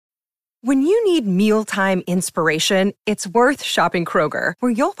When you need mealtime inspiration, it's worth shopping Kroger,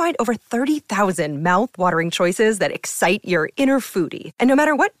 where you'll find over 30,000 mouth-watering choices that excite your inner foodie. And no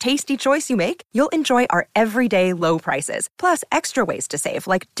matter what tasty choice you make, you'll enjoy our everyday low prices, plus extra ways to save,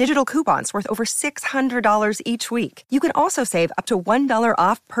 like digital coupons worth over $600 each week. You can also save up to $1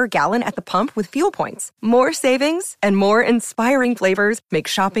 off per gallon at the pump with fuel points. More savings and more inspiring flavors make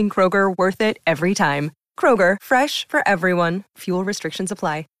shopping Kroger worth it every time. Kroger, fresh for everyone. Fuel restrictions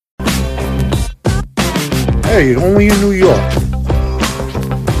apply. Hey, only in New York.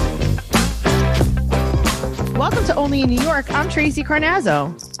 Welcome to Only in New York. I'm Tracy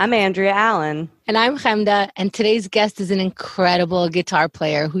Carnazzo. I'm Andrea Allen. And I'm Chemda. And today's guest is an incredible guitar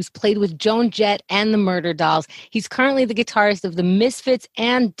player who's played with Joan Jett and the Murder Dolls. He's currently the guitarist of the Misfits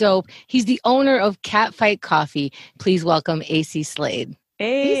and Dope. He's the owner of Catfight Coffee. Please welcome Acey Slade.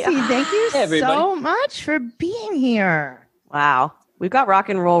 Hey, Acey, thank you Hey, so much for being here. Wow. We've got rock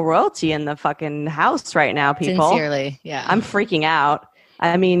and roll royalty in the fucking house right now, people. Sincerely, yeah. I'm freaking out.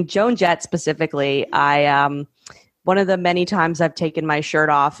 I mean, Joan Jett specifically, one of the many times I've taken my shirt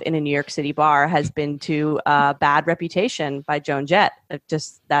off in a New York City bar has been to Bad Reputation by Joan Jett.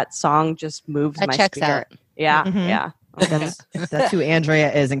 That song just moves that my checks spirit. out. Yeah, Mhm. yeah. That's who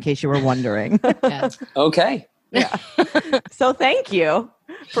Andrea is, in case you were wondering. Yeah. Okay. Yeah. So thank you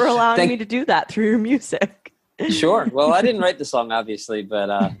for allowing me to do that through your music. Sure. Well, I didn't write the song, obviously, but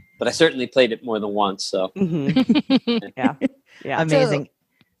I certainly played it more than once. So, Yeah. Amazing.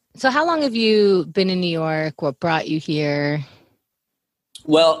 So how long have you been in New York? What brought you here?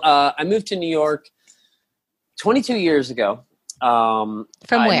 well, I moved to New York 22 years ago. From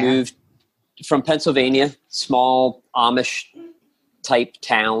I where? moved from Pennsylvania, small Amish type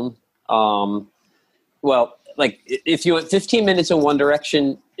town. Well, like if you went 15 minutes in one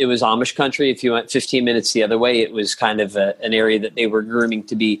direction, it was Amish country. If you went 15 minutes the other way, it was kind of an area that they were grooming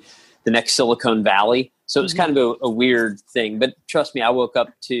to be the next Silicon Valley. So it was kind of a weird thing. But trust me, I woke up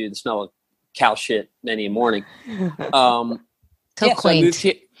to the smell of cow shit many a morning. So So quaint.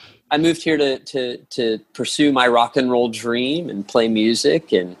 I moved here to pursue my rock and roll dream and play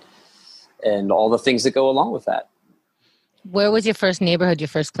music and all the things that go along with that. Where was your first neighborhood, your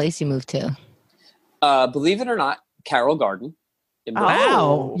first place you moved to? Believe it or not, Carroll Garden. In Brooklyn.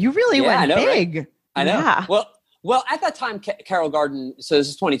 Wow. You really Yeah, I went know, right? big. I know. Yeah. Well, at that time, Carroll Garden, so this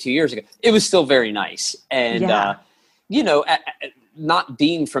is 22 years ago, it was still very nice. And, not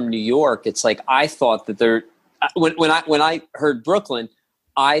being from New York, it's like I thought that when I heard Brooklyn,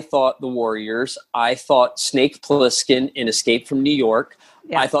 I thought the Warriors, I thought Snake Plissken in Escape from New York.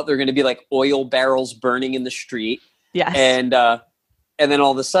 Yeah. I thought there were going to be like oil barrels burning in the street. Yes. And then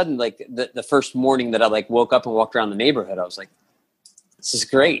all of a sudden, like the first morning that I like woke up and walked around the neighborhood, I was like, this is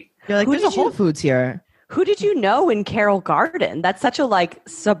great. You're like, Who there's a did you- Whole Foods here. Who did you know in Carroll Garden? That's such a like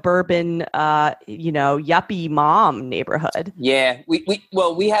suburban, yuppie mom neighborhood. Yeah,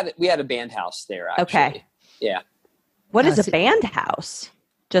 we had a band house there. Actually. Okay. Yeah. What is Oh, a band house?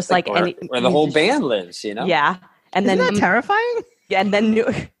 Just like where the whole band lives, you know? Yeah. And Isn't then that terrifying? and then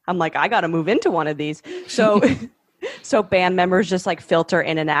I'm like, I got to move into one of these. So, so band members just like filter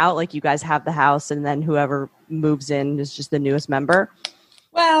in and out. Like you guys have the house, and then whoever moves in is just the newest member.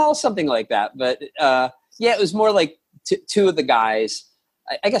 Well, something like that. But yeah, it was more like two of the guys.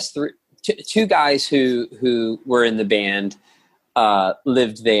 I guess two guys who were in the band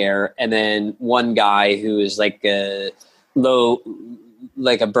lived there, and then one guy who is like a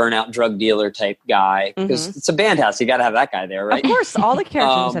burnout drug dealer type guy, because it's a band house. You got to have that guy there, right? Of course, all the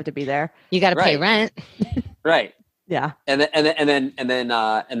characters have to be there. You got to pay Right. rent. Right. Yeah. And then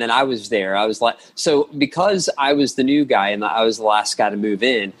I was there. I was like, so because I was the new guy and I was the last guy to move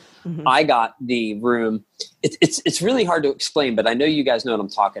in, I got the room. It's really hard to explain, but I know you guys know what I'm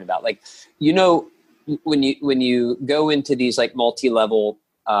talking about. Like, you know, when you go into these like multi-level,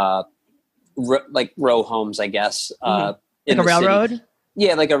 like row homes, I guess, Like in a the city. railroad?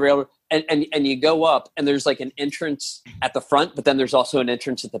 Yeah, like a railroad. And you go up and there's like an entrance at the front, but then there's also an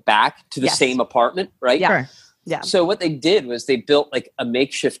entrance at the back to the Yes. same apartment, right? Yeah. Sure. Yeah. So what they did was they built like a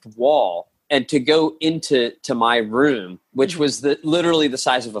makeshift wall, and to go into my room, which was literally the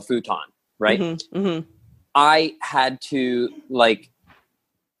size of a futon, right? I had to like,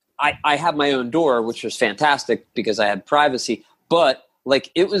 I had my own door, which was fantastic because I had privacy, but like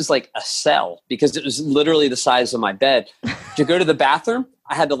it was like a cell because it was literally the size of my bed. To go to the bathroom,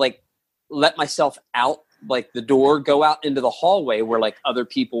 I had to like let myself out like the door, go out into the hallway where like other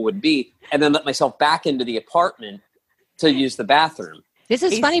people would be, and then let myself back into the apartment to use the bathroom. This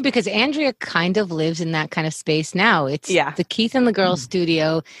is funny because Andrea kind of lives in that kind of space now. It's the Keith and the Girls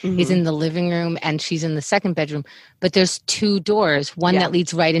studio is in the living room and she's in the second bedroom, but there's 2 doors, one that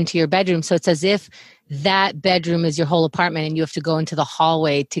leads right into your bedroom. So it's as if that bedroom is your whole apartment and you have to go into the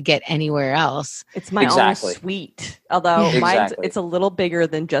hallway to get anywhere else. It's my own suite. Although it's a little bigger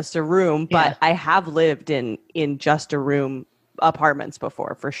than just a room, but I have lived in just a room apartments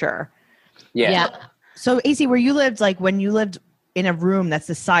before, for sure. Yeah. So Acey, where you lived, like when you lived in a room that's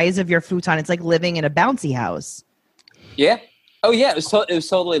the size of your futon, it's like living in a bouncy house. Yeah. Oh yeah. It was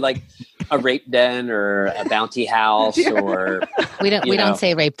totally like a rape den or a bounty house or we don't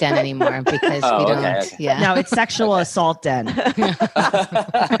say rape den anymore because we don't. Okay. Yeah. No, it's sexual assault den. I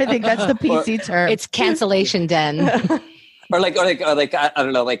think that's the PC term. It's cancellation den. or like I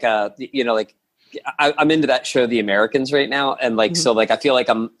don't know, like like I'm into that show The Americans right now, and like so like I feel like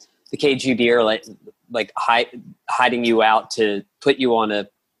I'm the KGB are like hiding you out to put you on a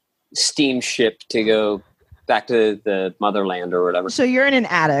steamship to go back to the motherland or whatever. So you're in an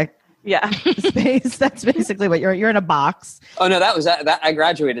attic. Yeah. Space. That's basically what you're in a box. Oh no, that was that I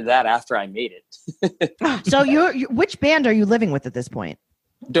graduated that after I made it. So which band are you living with at this point?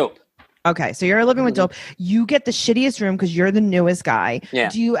 Dope. Okay, so you're living with Dope. You get the shittiest room because you're the newest guy. Yeah.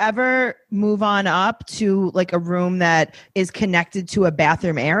 Do you ever move on up to like a room that is connected to a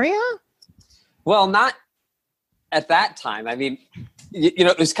bathroom area? Well, not at that time. I mean,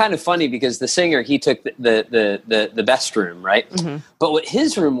 it was kind of funny because the singer, he took the best room, right? Mm-hmm. But what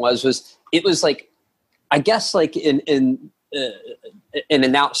his room was it was like, I guess like in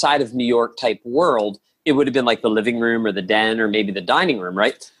an outside of New York type world, it would have been like the living room or the den or maybe the dining room,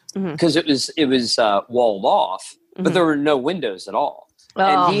 right? Because it was walled off, but there were no windows at all.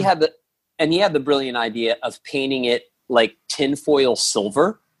 Oh. And he had the brilliant idea of painting it like tinfoil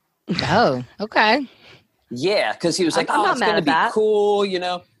silver. Oh, okay. Yeah, because he was like, "Oh, it's going to be cool,"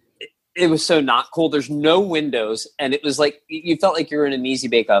 It was so not cool. There's no windows, and it was like you felt like you were in an easy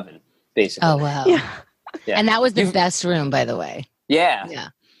bake oven, basically. Oh wow! Yeah. And that was the best room, by the way. Yeah.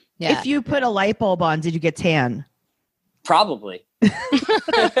 Yeah. If you put a light bulb on, did you get tan? Probably.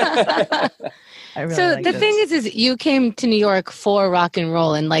 So the thing is you came to New York for rock and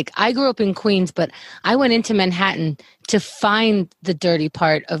roll, and like I grew up in Queens, but I went into Manhattan to find the dirty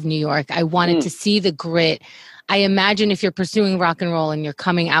part of New York. I wanted to see the grit. I imagine if you're pursuing rock and roll and you're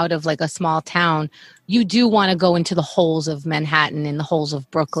coming out of like a small town, you do want to go into the holes of Manhattan and the holes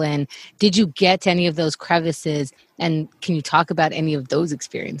of Brooklyn. Did you get to any of those crevices? And can you talk about any of those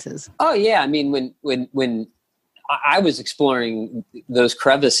experiences? Oh yeah. I mean, when I was exploring those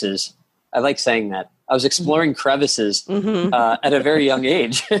crevices, I like saying that. I was exploring crevices at a very young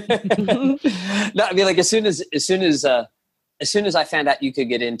age. No, I mean, like as soon as I found out you could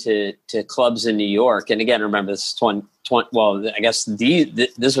get into clubs in New York, and again, remember this is well, I guess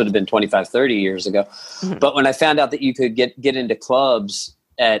this would have been 25, 30 years ago. But when I found out that you could get into clubs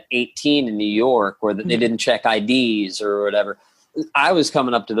at 18 in New York, where they didn't check IDs or whatever, I was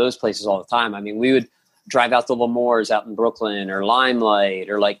coming up to those places all the time. I mean, we would drive out to Lemore's out in Brooklyn or Limelight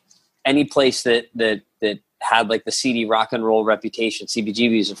or like any place that had like the seedy rock and roll reputation,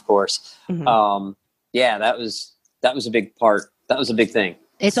 CBGB's, of course. Yeah, that was a big part. That was a big thing.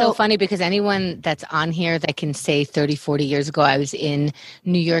 It's so funny because anyone that's on here that can say 30, 40 years ago I was in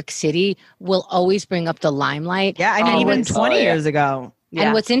New York City will always bring up the Limelight. Yeah, and even 20 years ago. Yeah.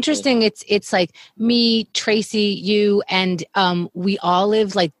 And what's interesting, it's like me, Tracy, you, and we all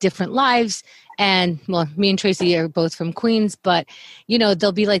live like different lives. And well, me and Tracy are both from Queens, but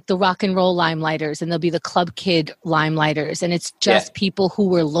there'll be like the rock and roll limelighters and there'll be the club kid limelighters. And it's just people who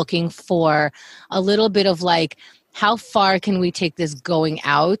were looking for a little bit of like, how far can we take this going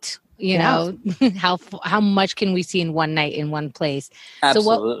out? How much can we see in one night in one place?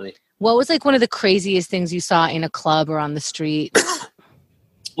 Absolutely. So what was like one of the craziest things you saw in a club or on the street?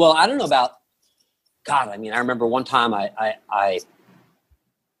 Well, I don't know about God. I mean, I remember one time I've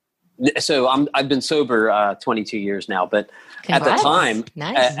been sober 22 years now, but Congrats. At the time,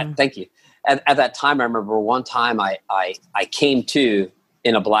 nice. Thank you. At that time, I remember one time I came to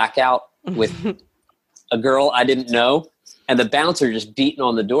in a blackout with a girl I didn't know, and the bouncer just beating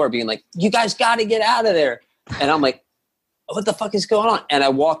on the door, being like, "You guys got to get out of there!" And I'm like, "What the fuck is going on?" And I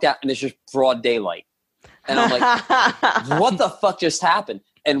walked out, and it's just broad daylight, and I'm like, "What the fuck just happened?"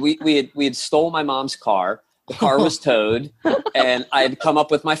 And we had stole my mom's car. The car was towed, and I had come up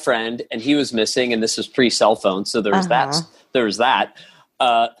with my friend, and he was missing, and this was pre-cell phone, so there was that. There was that.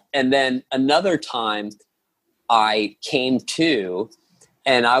 And then another time, I came to,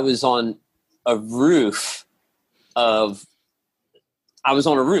 and I was on a roof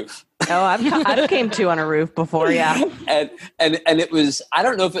Oh, I've came to on a roof before, yeah. and it was, I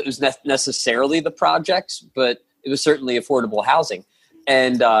don't know if it was necessarily the projects, but it was certainly affordable housing.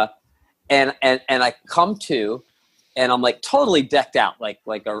 And I come to, and I'm like totally decked out like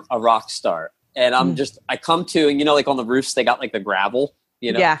a rock star. And I come to, and like on the roofs they got like the gravel,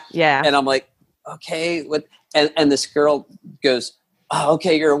 Yeah. And I'm like, okay, what? And this girl goes, oh,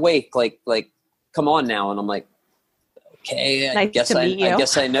 okay, you're awake. Like, come on now. And I'm like, okay, I guess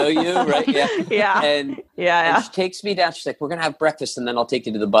I know you, right? Yeah. Yeah. And she takes me down. She's like, we're going to have breakfast and then I'll take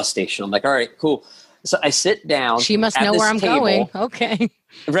you to the bus station. I'm like, all right, cool. So I sit down. She must know where I'm going. Okay.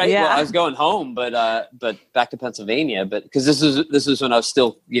 Right. Yeah. Well, I was going home, but back to Pennsylvania, but because this was when I was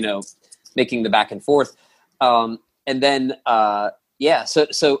still, making the back and forth. And then,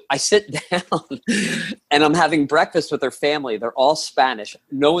 so I sit down and I'm having breakfast with her family. They're all Spanish.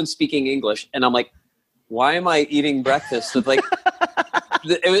 No one's speaking English. And I'm like, why am I eating breakfast with like,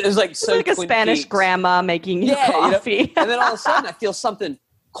 it was like so like a Spanish Peaks. Grandma making you coffee. And then all of a sudden I feel something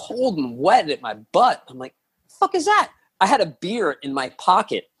cold and wet at my butt. I'm like, the fuck is that? I had a beer in my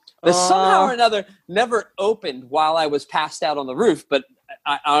pocket that somehow or another never opened while I was passed out on the roof, but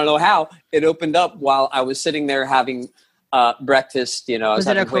I don't know how it opened up while I was sitting there having breakfast. I was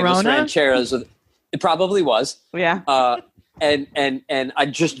it a having huevos Corona? rancheros with, it probably was. Yeah. And I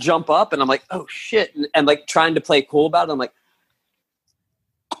just jump up and I'm like, oh shit. And like trying to play cool about it. I'm like,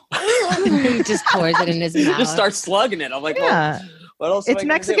 He just pours it in his mouth. just start slugging it. I'm like, well, what else? It's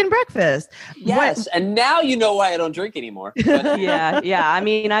Mexican breakfast. Yes. And now you know why I don't drink anymore. But, Yeah. I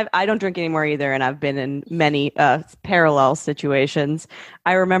mean, I don't drink anymore either, and I've been in many parallel situations.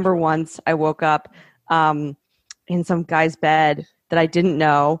 I remember once I woke up in some guy's bed that I didn't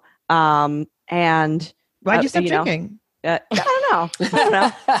know, and why'd you stop drinking? I don't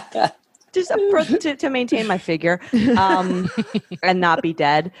know. Just to maintain my figure and not be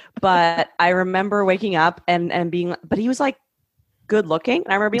dead. But I remember waking up and being, but he was like good looking.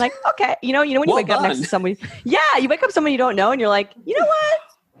 And I remember being like, okay, when you wake up next to somebody, you wake up to someone you don't know and you're like, you know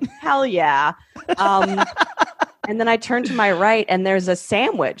what? Hell yeah. And then I turn to my right and there's a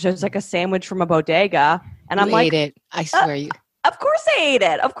sandwich. There's like a sandwich from a bodega. And I'm like, ate it. I swear you. Of course I ate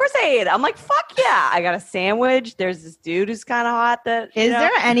it. I'm like, fuck yeah. I got a sandwich. There's this dude who's kind of hot. Is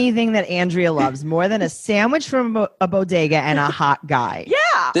there anything that Andrea loves more than a sandwich from a bodega and a hot guy?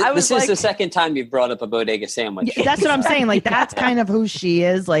 Yeah. This is the second time you've brought up a bodega sandwich. Yeah, that's what I'm saying. Like, that's kind of who she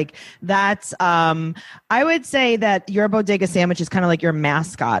is. Like, that's, I would say that your bodega sandwich is kind of like your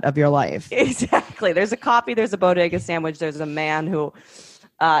mascot of your life. Exactly. There's a coffee, there's a bodega sandwich, there's a man who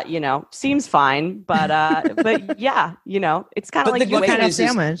seems fine, but yeah, it's kind of like what kind of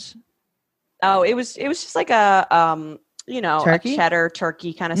sandwich? Oh, it was just like a turkey? a cheddar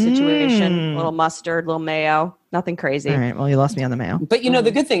turkey kind of situation, a little mustard, little mayo, nothing crazy. All right, well, you lost me on the mayo. But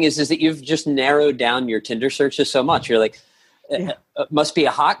the good thing is that you've just narrowed down your Tinder searches so much. You're like, must be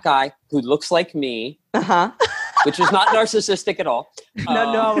a hot guy who looks like me, which is not narcissistic at all.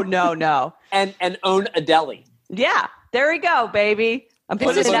 No. And own a deli. Yeah, there we go, baby.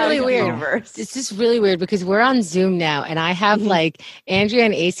 This is really weird. Universe. It's just really weird because we're on Zoom now and I have like Andrea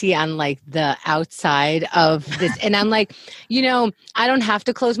and Acey on like the outside of this. And I'm like, I don't have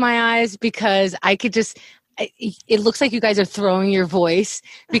to close my eyes because I could just, it looks like you guys are throwing your voice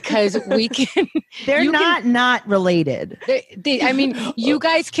because we can. They're not related. I mean, you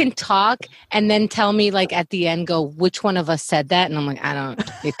guys can talk and then tell me like at the end, go, which one of us said that? And I'm like, I don't,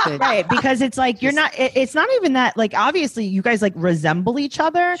 it could. Right. Because it's like, you're not, it's not even that, like, obviously you guys like resemble each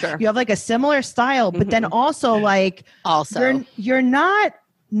other. Sure. You have like a similar style, but then also like, you're not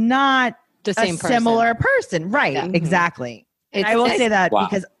the same person. Similar person. Right. Yeah. Exactly. And I will say that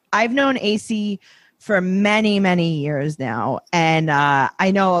because I've known Acey for many, many years now. And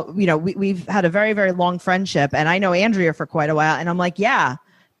I know, we've had a very, very long friendship and I know Andrea for quite a while. And I'm like, yeah,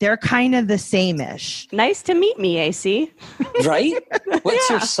 they're kind of the same-ish. Nice to meet me, Acey. Right?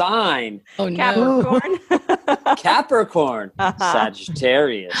 What's your sign? Oh, no. Capricorn. Capricorn.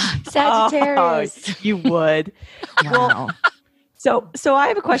 Sagittarius. Sagittarius. Oh, you would. Wow. So I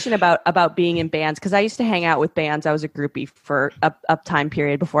have a question about being in bands because I used to hang out with bands. I was a groupie for a time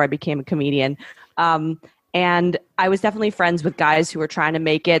period before I became a comedian. And I was definitely friends with guys who were trying to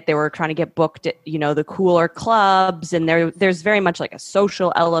make it. They were trying to get booked at, the cooler clubs. And there's very much like a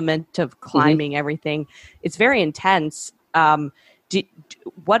social element of climbing everything. It's very intense.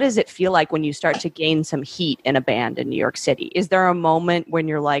 What does it feel like when you start to gain some heat in a band in New York City? Is there a moment when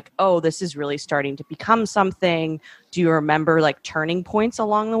you're like, oh, this is really starting to become something? Do you remember like turning points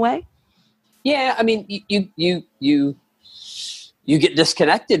along the way? Yeah. I mean, you get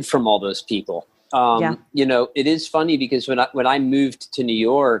disconnected from all those people. You know, it is funny because when I moved to New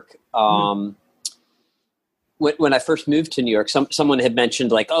York, when I first moved to New York, someone had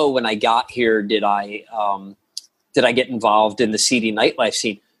mentioned like, oh, when I got here, did I get involved in the seedy nightlife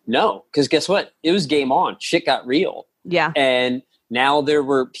scene? No, because guess what? It was game on. Shit got real. Yeah. And now there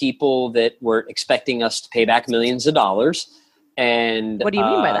were people that were expecting us to pay back millions of dollars. And what do you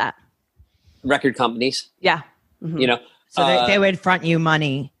mean by that? Record companies. Yeah. You know, so they would front you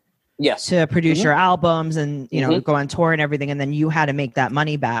money. Yes. To produce your albums and, you know, go on tour and everything. And then you had to make that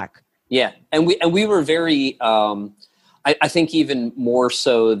money back. Yeah. And we were very, I think even more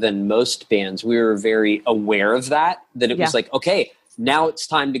so than most bands, we were very aware of that it was like, okay, now it's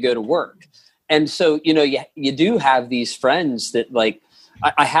time to go to work. And so, you know, you do have these friends that like,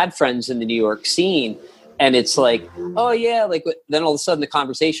 I had friends in the New York scene, and it's like, oh yeah, like then all of a sudden the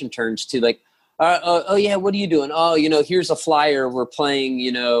conversation turns to like, oh yeah, what are you doing? Oh, you know, here's a flyer. We're playing,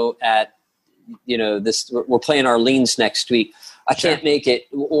 you know, at, you know, we're playing Orleans next week. I can't make it.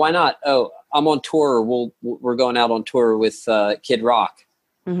 Why not? Oh, I'm on tour. We're going out on tour with Kid Rock.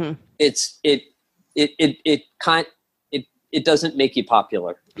 Mm-hmm. It doesn't make you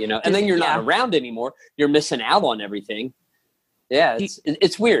popular, you know, and then you're not around anymore. You're missing out on everything. Yeah.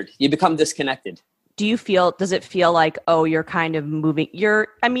 It's weird. You become disconnected. Does it feel like, oh, you're kind of moving, you're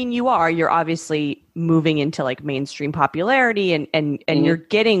obviously moving into like mainstream popularity and you're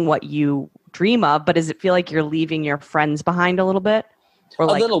getting what you dream of, but does it feel like you're leaving your friends behind a little bit? Or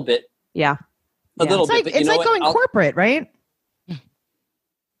a little bit. Yeah. A little bit. It's like going corporate, right? I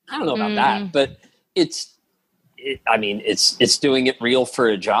don't know about that, but it's doing it real for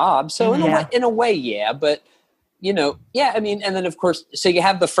a job. So in a way, yeah, but you know, yeah, I mean, and then of course, so you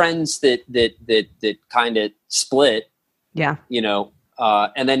have the friends that kind of split, you know,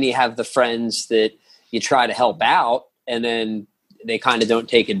 and then you have the friends that you try to help out, and then they kind of don't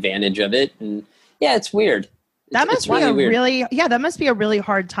take advantage of it, and yeah, it's weird. That must be that must be a really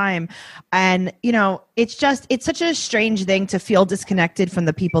hard time. And, you know, it's such a strange thing to feel disconnected from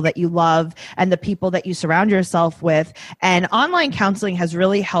the people that you love and the people that you surround yourself with. And online counseling has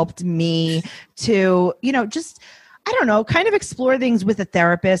really helped me to, you know, just, I don't know, kind of explore things with a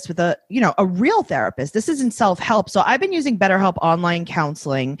therapist, with a real therapist. This isn't self-help. So I've been using BetterHelp online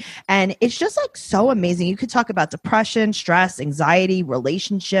counseling, and it's just like so amazing. You could talk about depression, stress, anxiety,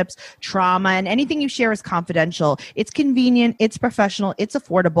 relationships, trauma, and anything you share is confidential. It's convenient, it's professional, it's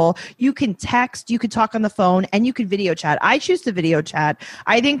affordable. You can text, you could talk on the phone, and you can video chat. I choose to video chat.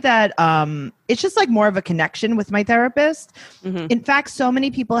 I think that it's just like more of a connection with my therapist. Mm-hmm. In fact, so many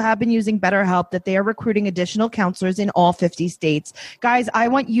people have been using BetterHelp that they are recruiting additional counselors in all 50 states. Guys, I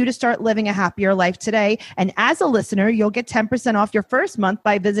want you to start living a happier life today. And as a listener, you'll get 10% off your first month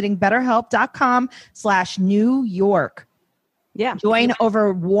by visiting betterhelp.com/New York. Yeah. Join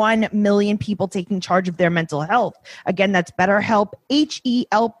over 1 million people taking charge of their mental health. Again, that's BetterHelp,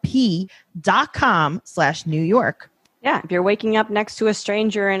 HELP.com/New York. Yeah, if you're waking up next to a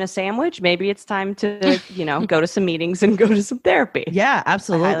stranger in a sandwich, maybe it's time to, you know, go to some meetings and go to some therapy. Yeah,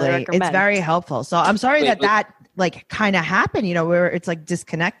 absolutely. It's very helpful. So I'm sorry that like kind of happened, you know, where it's like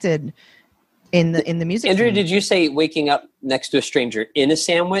disconnected in the music. Andrea, scene. did you say waking up next to a stranger in a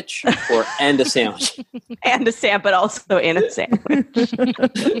sandwich or and a sandwich? And a sandwich, but also in a sandwich.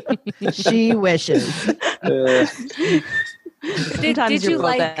 She wishes. Sometimes you're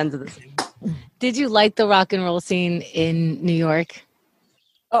both ends of the same. Did you like the rock and roll scene in New York?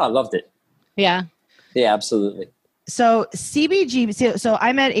 Oh, I loved it. Yeah. Yeah, absolutely. So CBGB, so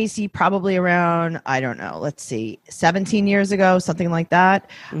I met Acey probably around, I don't know, let's see, 17 years ago, something like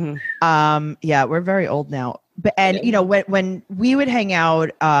that. Mm-hmm. Yeah, we're very old now. But you know, when we would hang out,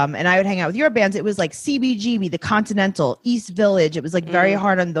 and I would hang out with your bands, it was like CBGB, the Continental, East Village. It was like very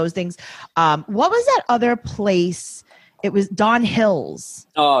hard on those things. What was that other place? It was Don Hills.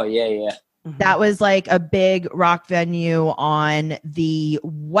 Oh, yeah. Mm-hmm. That was like a big rock venue on the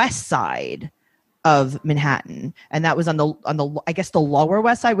west side of Manhattan, and that was on the I guess the lower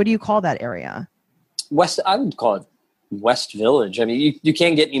west side. What do you call that area? West. I would call it West Village. I mean, you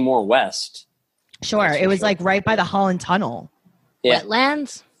can't get any more west. Sure, it was like right by the Holland Tunnel. Yeah.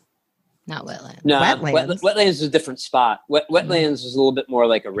 Wetlands. Not wetlands. No, wetlands. Wetlands is a different spot. Wetlands is a little bit more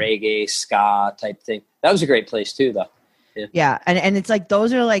like a reggae ska type thing. That was a great place too, though. Yeah, and it's like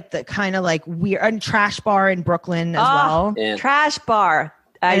those are like the kind of like weird, and Trash Bar in Brooklyn as well. Yeah. Trash Bar.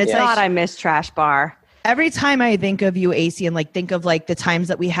 I miss Trash Bar. Every time I think of you, Acey, and like think of like the times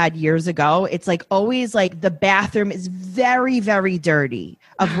that we had years ago, it's like always like the bathroom is very, very dirty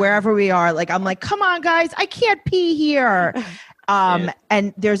of wherever we are. Like I'm like, come on, guys, I can't pee here.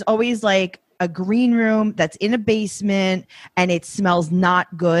 And there's always like a green room that's in a basement and it smells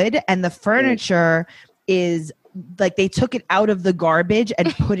not good. And the furniture is like they took it out of the garbage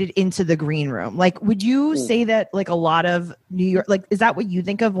and put it into the green room. Like, would you say that like a lot of New York, like, is that what you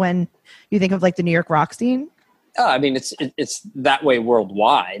think of when you think of like the New York rock scene? Oh, I mean, it's that way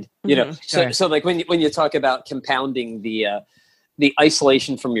worldwide, you know? Sure. So like when you talk about compounding the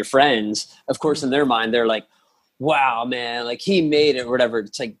isolation from your friends, of course, in their mind, they're like, wow, man, like he made it or whatever.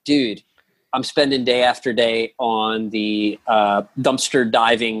 It's like, dude, I'm spending day after day on the dumpster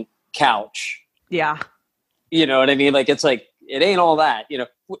diving couch. Yeah. You know what I mean? Like, it's like, it ain't all that, you know,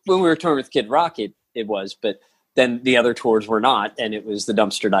 when we were touring with Kid Rock, it was, but then the other tours were not. And it was the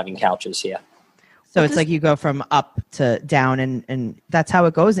dumpster diving couches. Yeah. So it's like you go from up to down and that's how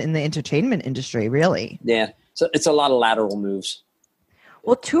it goes in the entertainment industry, really. Yeah. So it's a lot of lateral moves.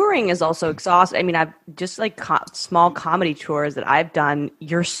 Well, touring is also exhausting. I mean, I've just like small comedy tours that I've done.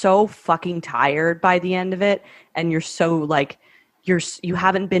 You're so fucking tired by the end of it. And you're so like, you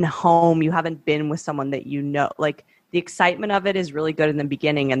haven't been home. You haven't been with someone that you know. Like the excitement of it is really good in the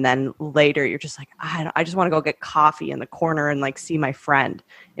beginning. And then later you're just like, I just want to go get coffee in the corner and like see my friend.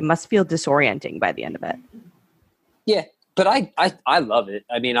 It must feel disorienting by the end of it. Yeah. But I love it.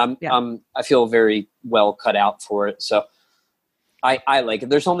 I mean, I feel very well cut out for it. So I like it.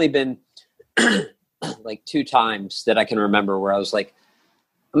 There's only been like 2 times that I can remember where I was like,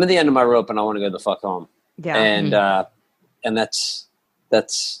 I'm at the end of my rope and I want to go the fuck home. Yeah. And that's,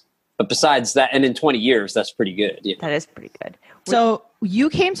 but besides that, and in 20 years, that's pretty good. You know? That is pretty good. So you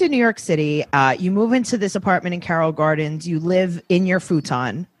came to New York City, you move into this apartment in Carroll Gardens, you live in your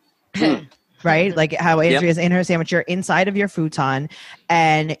futon, right? Like how Andrea's in her sandwich, you're inside of your futon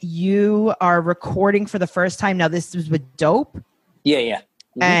and you are recording for the first time. Now this was with Dope. Yeah. Yeah.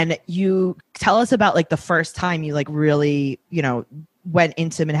 Mm-hmm. And you tell us about like the first time you like really, you know, went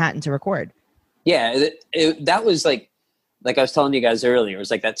into Manhattan to record. Yeah. That was like I was telling you guys earlier, it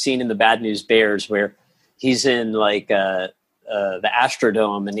was like that scene in the Bad News Bears where he's in like the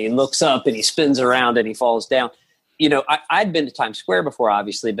Astrodome and he looks up and he spins around and he falls down. You know, I'd been to Times Square before,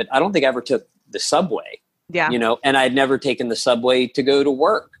 obviously, but I don't think I ever took the subway. Yeah. You know, and I'd never taken the subway to go to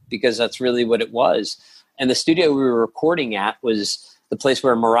work because that's really what it was. And the studio we were recording at was the place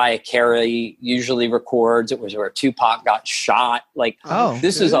where Mariah Carey usually records. It was where Tupac got shot. Like,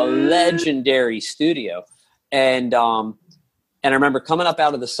 this is a legendary studio. And I remember coming up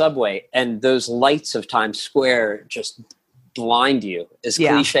out of the subway and those lights of Times Square just blind you. As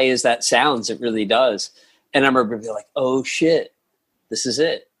cliche as that sounds, it really does. And I remember being like, oh shit, this is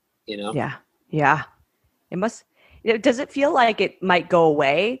it. You know? Yeah. Yeah. It must, does it feel like it might go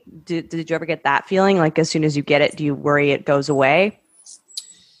away? Did you ever get that feeling? Like as soon as you get it, do you worry it goes away?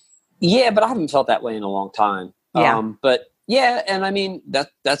 Yeah, but I haven't felt that way in a long time. Yeah. But yeah, and I mean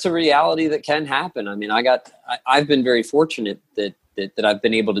that's a reality that can happen. I mean, I've been very fortunate that I've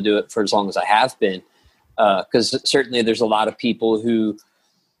been able to do it for as long as I have been, because certainly there's a lot of people who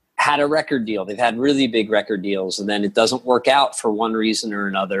had a record deal. They've had really big record deals, and then it doesn't work out for one reason or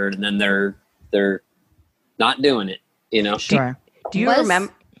another, and then they're not doing it. You know? Sure. Do you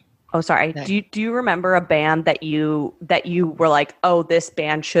remember? Oh, sorry. Do you remember a band that you were like, oh, this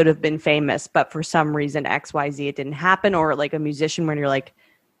band should have been famous, but for some reason XYZ it didn't happen, or like a musician when you're like,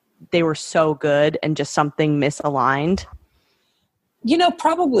 they were so good and just something misaligned? You know,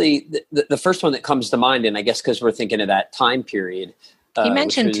 probably the first one that comes to mind, and I guess because we're thinking of that time period. You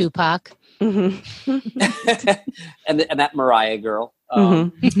mentioned Tupac. Mm-hmm. and that Mariah girl.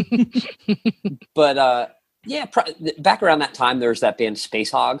 But yeah, back around that time, there was that band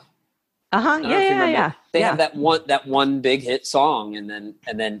Space Hog. Yeah. They have that one big hit song, and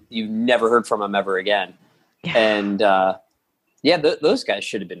then you never heard from them ever again. Yeah. And those guys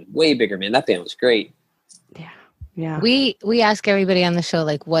should have been way bigger, man. That band was great. Yeah. We ask everybody on the show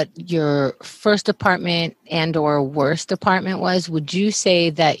like what your first apartment and or worst apartment was. Would you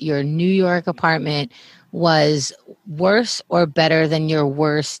say that your New York apartment was worse or better than your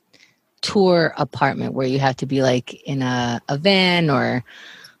worst tour apartment where you had to be like in a van, or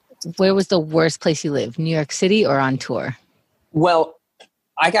where was the worst place you lived? New York City or on tour? Well,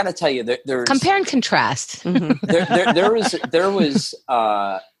 I got to tell you, there's compare and contrast. Mm-hmm.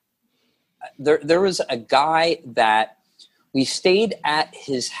 There was a guy that we stayed at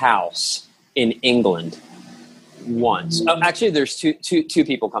his house in England once. Oh, actually, there's two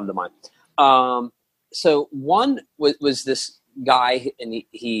people come to mind. So one was this guy, and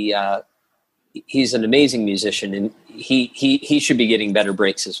he's an amazing musician, and he should be getting better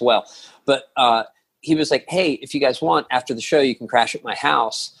breaks as well. But he was like, hey, if you guys want, after the show, you can crash at my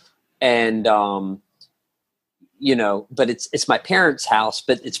house, and but it's my parents' house,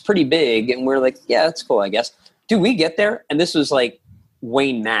 but it's pretty big. And we're like, yeah, that's cool, I guess. Do we get there? And this was like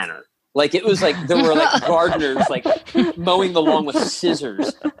Wayne Manor. Like, it was like, there were like gardeners, like mowing the lawn with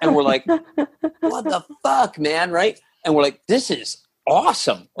scissors. And we're like, what the fuck, man? Right. And we're like, this is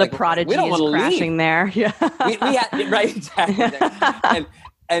awesome. The like, Prodigy we don't is crashing leave. there. Yeah. we had, right. Exactly.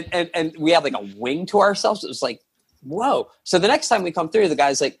 And we had like a wing to ourselves. It was like, whoa. So the next time we come through, the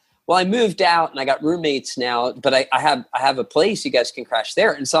guy's like, well, I moved out and I got roommates now, but I have a place, you guys can crash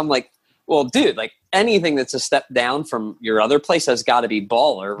there. And so I'm like, well, dude, like anything that's a step down from your other place has got to be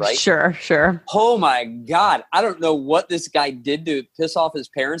baller, right? Sure. Oh my God. I don't know what this guy did to piss off his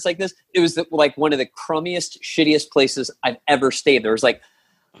parents like this. It was like one of the crummiest, shittiest places I've ever stayed. There was like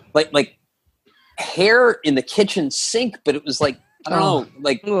hair in the kitchen sink, but it was like, I don't know,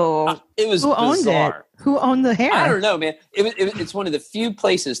 like it was Who owned bizarre. it? Who owned the hair? I don't know, man. It's one of the few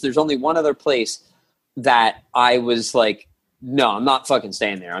places. There's only one other place that I was like, no, I'm not fucking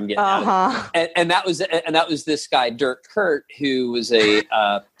staying there. I'm getting out. And that was this guy, Dirk Kurt, who was a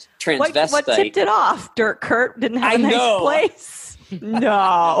transvestite. What tipped it off? Dirk Kurt didn't have a nice place.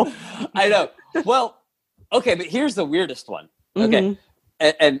 No, I know. Well, okay, but here's the weirdest one. Okay,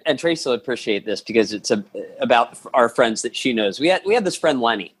 and Tracy will appreciate this because it's about our friends that she knows. We had this friend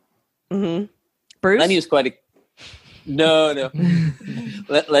Lenny. Mm-hmm. Bruce. Lenny was quite a no.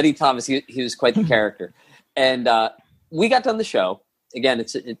 Lenny Thomas. He was quite the character, and we got done the show. Again,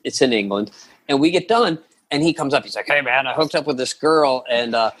 it's in England, and we get done, and he comes up. He's like, "Hey, man, I hooked up with this girl,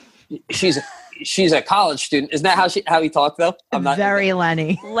 and she's a college student." Isn't that how he talked though? I'm not very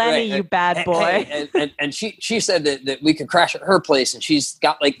Lenny. Lenny, right. You bad boy. And she said that we could crash at her place, and she's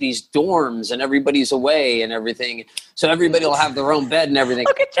got like these dorms, and everybody's away and everything, so everybody will have their own bed and everything.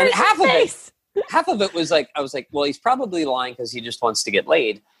 Look at your face. Half of it was like, I was like, well, he's probably lying because he just wants to get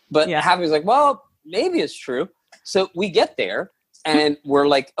laid. But half was like, well, maybe it's true. So we get there and we're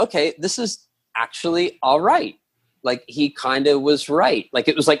like, okay, this is actually all right. Like he kind of was right. Like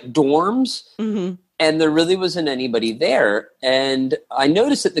it was like dorms and there really wasn't anybody there. And I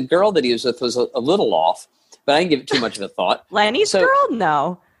noticed that the girl that he was with was a little off, but I didn't give it too much of a thought. Lenny's girl?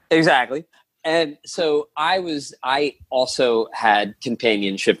 No. Exactly. And so I also had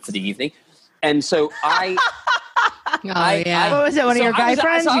companionship for the evening. And so what was it? One of your guy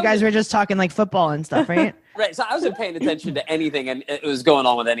friends? You guys were just talking like football and stuff, right? Right. So I wasn't paying attention to anything and it was going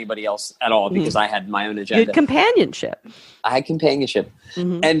on with anybody else at all because I had my own agenda. You had companionship. I had companionship.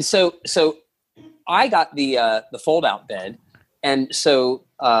 And so I got the fold out bed. And so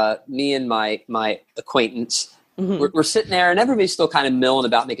me and my acquaintance, we're sitting there and everybody's still kind of milling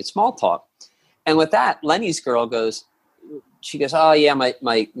about making small talk. And with that, Lenny's girl she goes, oh yeah, my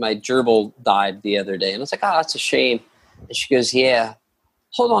gerbil died the other day. And I was like, oh, that's a shame. And she goes, yeah,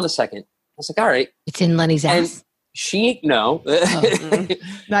 hold on a second. I was like, all right. It's in Lenny's ass. No.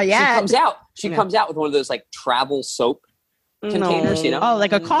 Not yet. She comes out with one of those like travel soap containers, Oh,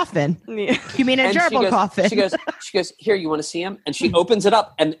 like a coffin. Yeah. You mean a gerbil coffin? She goes, here, you want to see him? And she opens it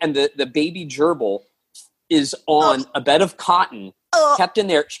up and the baby gerbil is on a bed of cotton, kept in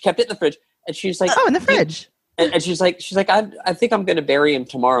there. She kept it in the fridge. And she's like, oh, in the fridge. And she's like, I think I'm going to bury him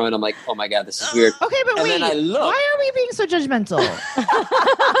tomorrow. And I'm like, oh my God, this is weird. Okay, but wait, why are we being so judgmental?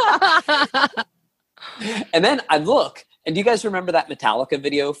 And then I look, and do you guys remember that Metallica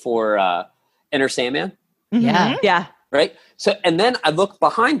video for Enter Sandman? Yeah. Right. So, and then I look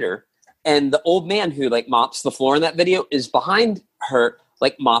behind her, and the old man who like mops the floor in that video is behind her,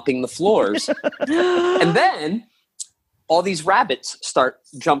 like mopping the floors. And then all these rabbits start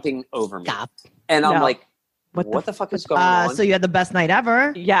jumping over me. Stop. And I'm like, what the fuck is going on? So you had the best night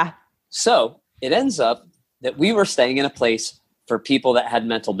ever. Yeah. So it ends up that we were staying in a place for people that had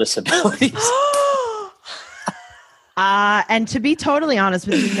mental disabilities. And to be totally honest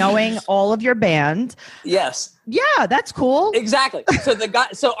with you, knowing all of your band. Yes. Yeah, that's cool. Exactly. So the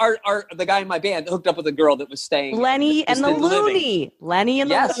guy in my band hooked up with a girl that was staying. Lenny and the Looney. Lenny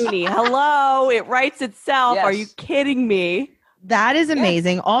and the Looney. Hello. It writes itself. Yes. Are you kidding me? That is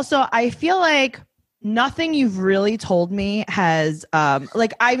amazing. Yeah. Also, I feel like nothing you've really told me has,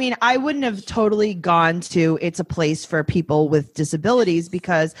 I wouldn't have totally gone to It's a Place for People with Disabilities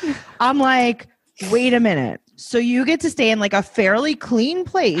because I'm like, wait a minute. So you get to stay in like a fairly clean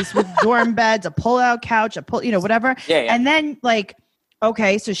place with dorm beds, a pull-out couch, whatever. Yeah. And then like,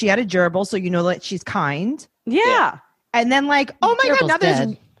 okay, so she had a gerbil, so you know that she's kind. Yeah. And then like, oh my God, now there's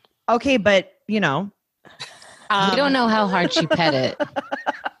dead. Okay, but we don't know how hard she pet it.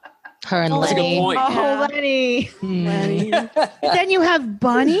 Her and That's a good Lenny. point. Oh, Lenny. But then you have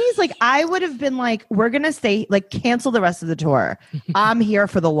bunnies. Like I would have been like, we're gonna stay. Like cancel the rest of the tour. I'm here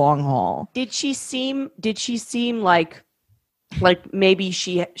for the long haul. Did she seem like maybe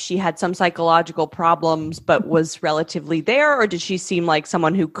she had some psychological problems but was relatively there, or did she seem like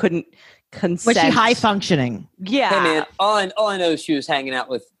someone who couldn't consent? Was she high functioning? Yeah. Hey man, all I know is she was hanging out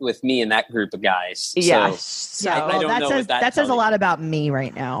with me and that group of guys. Yes. So Yeah, I well, don't that know says what that that says a tells lot about me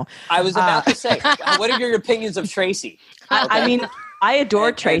right now. I was about to say, what are your opinions of Tracy? I mean, I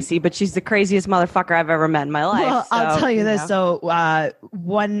adore Tracy, but she's the craziest motherfucker I've ever met in my life. Well, I'll tell you this. So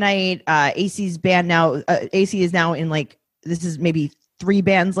one night, Acey's band now, Acey is now in like, this is maybe 3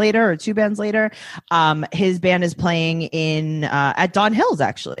 bands later or 2 bands later. His band is playing in at Don Hills,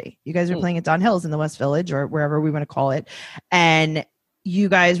 actually. You guys are playing at Don Hills in the West Village or wherever we want to call it. And you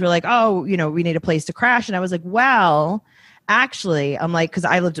guys were like, oh, we need a place to crash. And I was like, well, actually, I'm like, because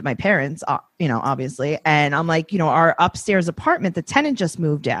I lived at my parents', obviously. And I'm like, our upstairs apartment, the tenant just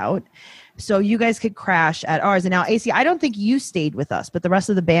moved out. So you guys could crash at ours. And now, Acey, I don't think you stayed with us, but the rest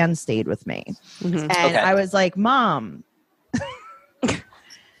of the band stayed with me. Mm-hmm. And I was like, Mom,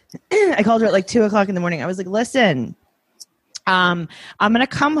 I called her at like 2:00 in the morning. I was like, listen, I'm going to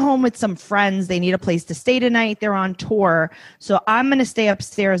come home with some friends. They need a place to stay tonight. They're on tour. So I'm going to stay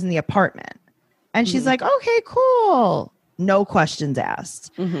upstairs in the apartment. And she's like, okay, cool. No questions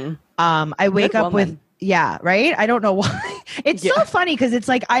asked. Mm-hmm. I wake up with, right? I don't know why. It's so funny because it's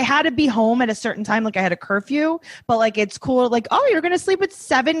like I had to be home at a certain time. Like I had a curfew, but like it's cool. Like, oh, you're going to sleep with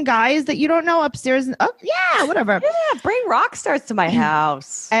 7 guys that you don't know upstairs. And, oh, yeah, whatever. Yeah, bring rock stars to my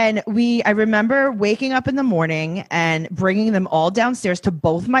house. And I remember waking up in the morning and bringing them all downstairs to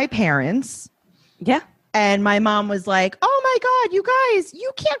both my parents. Yeah. And my mom was like, oh my God, you guys,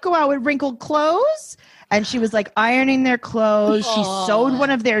 you can't go out with wrinkled clothes. And she was like ironing their clothes. She sewed one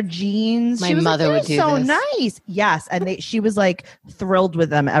of their jeans. My mother would do so this. Nice. Yes. And she was like thrilled with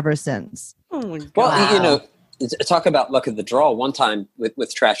them ever since. Oh my God. Well, talk about luck of the draw. One time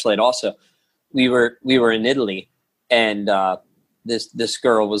with Trash Slade also, we were in Italy and this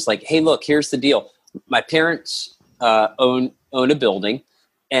girl was like, hey, look, here's the deal. My parents own a building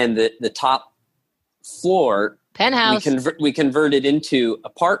and the top floor penthouse we converted into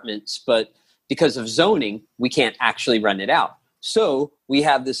apartments, but because of zoning, we can't actually rent it out. So we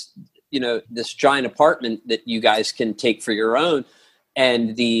have this giant apartment that you guys can take for your own.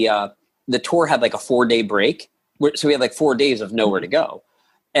 And the tour had like a 4-day break. So we had like 4 days of nowhere to go.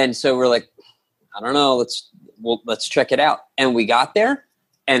 And so we're like, I don't know, let's check it out. And we got there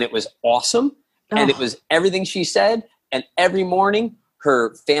and it was awesome. And it was everything she said. And every morning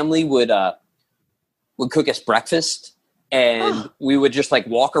her family would cook us breakfast and we would just like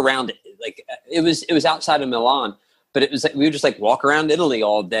walk around it. Like it was outside of Milan, but it was like we would just like walk around Italy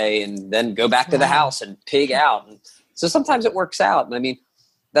all day and then go back to the house and pig out. And so sometimes it works out. And I mean,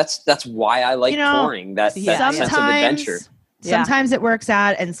 that's why I like touring. That sense of adventure. Sometimes it works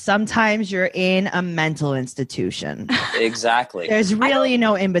out, and sometimes you're in a mental institution. Exactly. There's really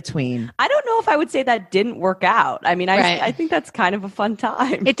no in between. I don't know if I would say that didn't work out. I mean, I think that's kind of a fun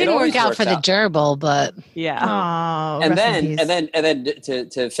time. It didn't work out for the gerbil, but and then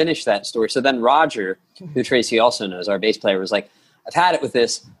to finish that story. So then Roger, who Tracy also knows, our bass player, was like, "I've had it with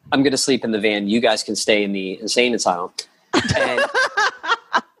this. I'm going to sleep in the van. You guys can stay in the insane asylum."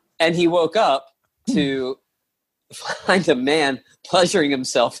 And he woke up to find a man pleasuring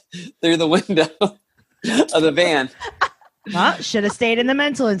himself through the window of the van. Well, should have stayed in the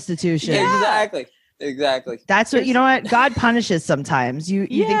mental institution. Exactly. That's what, you know what? God punishes sometimes. You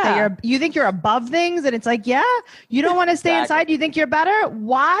think that you think you're above things, and it's like, you don't want to stay inside. You think you're better?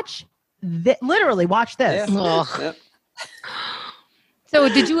 Literally watch this. Yeah. So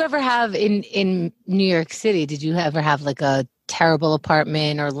did you ever have in New York City, did you ever have like a terrible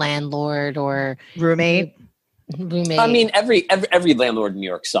apartment or landlord or roommate? I mean, every landlord in New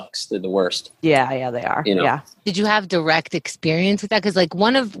York sucks. They're the worst. Yeah, they are. Yeah. Did you have direct experience with that? Because like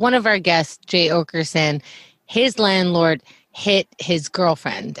one of our guests, Jay Okerson, his landlord hit his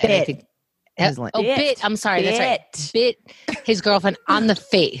girlfriend. Bit his girlfriend on the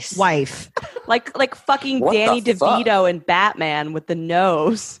face. Wife. Like fucking Danny DeVito in Batman with the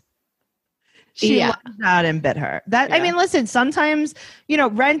nose. She lunged out and bit her. I mean, listen, sometimes,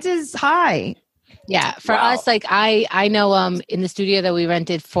 rent is high. Yeah. For us, like I know in the studio that we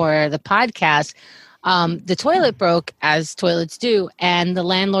rented for the podcast, the toilet broke, as toilets do, and the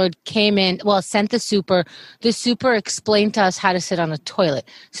landlord came in, sent the super. The super explained to us how to sit on a toilet.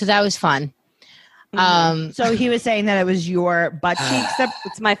 So that was fun. So he was saying that it was your butt cheeks.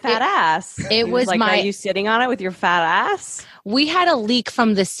 It's my fat ass. It was like, my. Are you sitting on it with your fat ass? We had a leak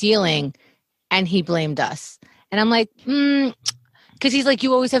from the ceiling, and he blamed us. And I'm like, because he's like,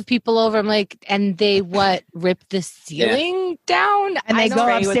 you always have people over. I'm like, and they ripped the ceiling down, and they go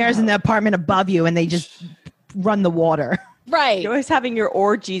upstairs in the apartment above you, and they just run the water. Right. You're always having your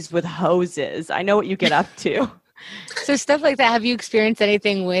orgies with hoses. I know what you get up to. So stuff like that. Have you experienced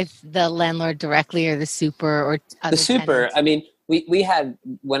anything with the landlord directly or the super or other the super? tenants? I mean, we had,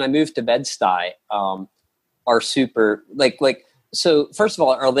 when I moved to Bed-Stuy, our super, so first of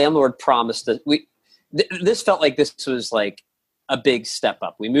all, our landlord promised that this felt like this was like a big step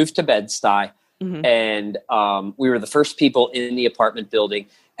up. We moved to Bed-Stuy, and we were the first people in the apartment building.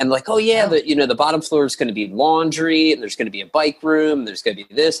 And like, oh yeah, the bottom floor is going to be laundry, and there's going to be a bike room, and there's going to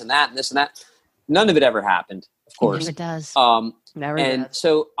be this and that and this and that. None of it ever happened, of course. It never does. Never and does.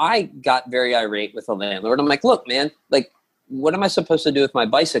 So I got very irate with the landlord. I'm like, look, man, like, what am I supposed to do with my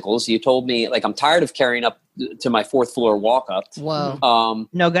bicycles? You told me, like, I'm tired of carrying up to my fourth floor walk up. Whoa.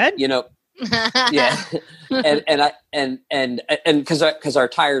 No good? You know, yeah. and because our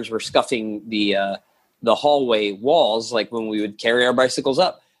tires were scuffing the hallway walls, like when we would carry our bicycles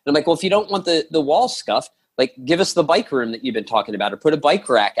up. And I'm like, well, if you don't want the walls scuffed, like, give us the bike room that you've been talking about, or put a bike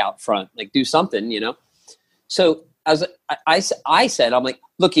rack out front, like, do something, you know? So I said, I'm like,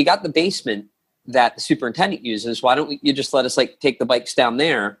 look, you got the basement that the superintendent uses. Why don't you just let us, like, take the bikes down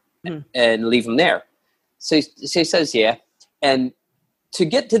there and leave them there? So he says, yeah. And to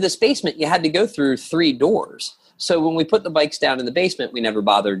get to this basement, you had to go through 3 doors. So when we put the bikes down in the basement, we never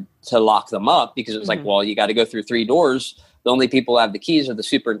bothered to lock them up, because it was like, well, you got to go through 3 doors. The only people who have the keys are the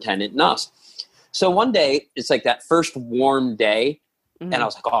superintendent and us. So one day, it's like that first warm day, and I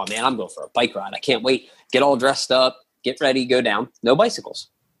was like, oh, man, I'm going for a bike ride. I can't wait. Get all dressed up, get ready, go down. No bicycles.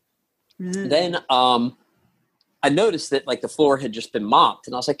 Then I noticed that, like, the floor had just been mopped,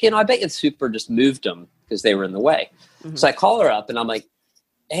 and I was like, I bet you the super just moved them because they were in the way. So I call her up, and I'm like,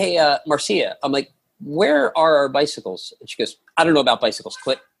 hey, Marcia, I'm like, where are our bicycles? And she goes, I don't know about bicycles.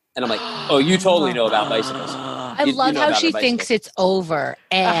 Click. And I'm like, oh, you totally know about bicycles. I love how she thinks it's over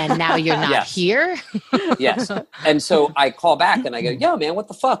and now you're not here. Yes. And so I call back and I go, yo, man, what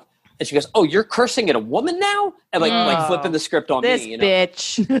the fuck? And she goes, oh, you're cursing at a woman now? And like flipping the script on this me. You know?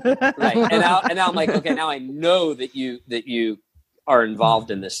 Bitch. Right. And now I'm like, okay, now I know that you are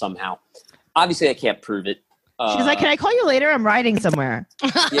involved in this somehow. Obviously, I can't prove it. She's like, can I call you later? I'm riding somewhere.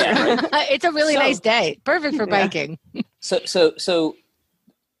 Yeah. Right. It's a really nice day. Perfect for biking. So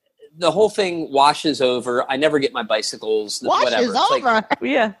the whole thing washes over. I never get my bicycles. Washes over. Like,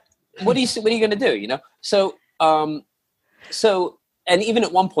 yeah. What are you going to do? You know? So, and even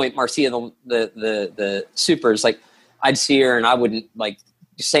at one point, Marcia, the super is like, I'd see her and I wouldn't like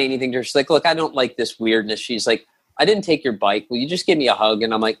say anything to her. She's like, look, I don't like this weirdness. She's like, I didn't take your bike. Will you just give me a hug?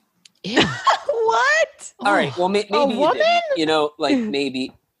 And I'm like, yeah. What? All right. Well, maybe you didn't, you know, like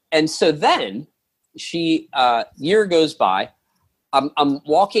maybe. And so then she, year goes by. I'm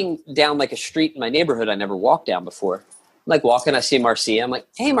walking down like a street in my neighborhood I never walked down before. I'm like walking, I see Marcia. I'm like,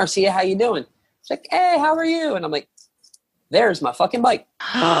 hey, Marcia, how you doing? She's like, hey, how are you? And I'm like, there's my fucking bike.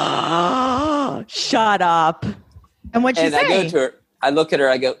 Shut up. And what'd she say? I go to her. I look at her.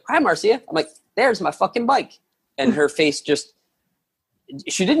 I go, hi, Marcia. I'm like, there's my fucking bike. And her face just,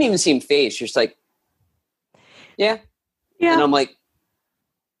 she didn't even seem phased. She's like, yeah. And I'm like,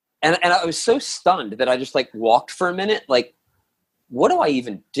 and I was so stunned that I just like walked for a minute, like, what do I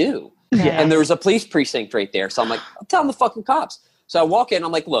even do? Yeah. And there was a police precinct right there. So I'm like, I'm telling the fucking cops. So I walk in,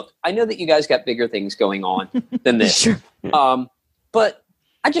 I'm like, look, I know that you guys got bigger things going on than this. Sure. But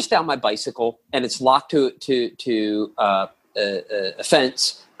I just found my bicycle and it's locked to a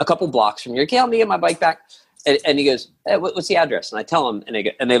fence a couple blocks from here. Can you help me get my bike back? And he goes, hey, what's the address? And I tell him,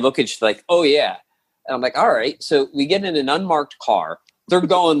 and they look at you like, oh yeah. And I'm like, all right. So we get in an unmarked car. They're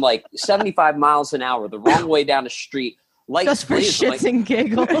going like 75 miles an hour the wrong way down the street. Just for shits and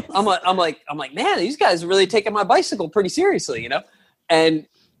giggles. I'm like, man, these guys are really taking my bicycle pretty seriously, you know? And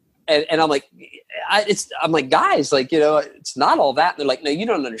I'm like, I'm like, guys, like, you know, it's not all that. And they're like, no, you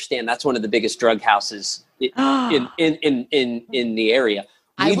don't understand. That's one of the biggest drug houses in the area.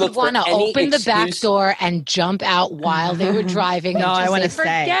 I would want to open the back door and jump out while they were driving. No, I want to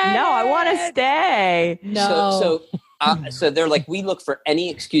stay. No, I want to stay. No. So they're like, we look for any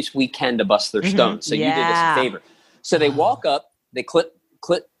excuse we can to bust their stones. So you did us a favor. So they walk up, they clip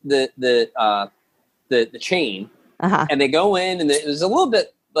the chain, and they go in, and there's a little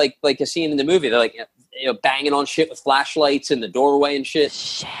bit like a scene in the movie. They're like, you know, banging on shit with flashlights in the doorway and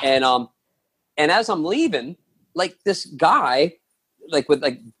shit. And as I'm leaving, like this guy like with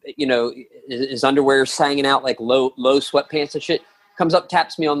like, you know, his underwear's hanging out, like low sweatpants and shit, comes up,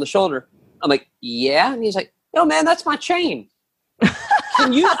 taps me on the shoulder. I'm like, yeah. And he's like, yo, man, that's my chain.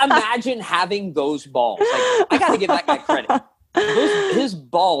 Can you imagine having those balls? Like, I got to give that guy credit. His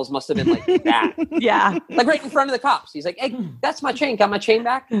balls must have been like that. Yeah. Like right in front of the cops. He's like, hey, that's my chain. Got my chain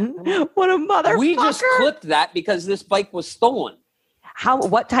back? What a motherfucker. We just clipped that because this bike was stolen.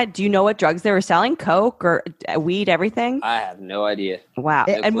 What type, do you know what drugs they were selling? Coke or weed, everything? I have no idea. Wow.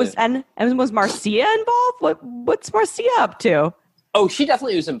 No and was Marcia involved? What's Marcia up to? Oh, she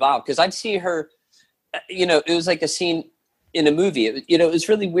definitely was involved because I'd see her, you know, it was like a scene in a movie. It was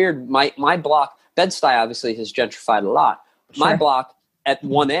really weird. My block, Bed-Stuy obviously has gentrified a lot. Sure. My block at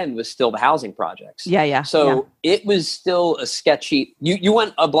one end was still the housing projects. Yeah. So it was still a sketchy. You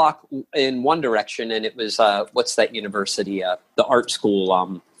went a block in one direction, and it was what's that university? The art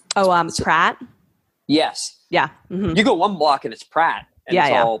school. Pratt. Yes. Yeah. Mm-hmm. You go one block and it's Pratt, and it's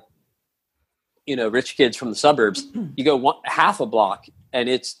all, you know, rich kids from the suburbs. You go half a block and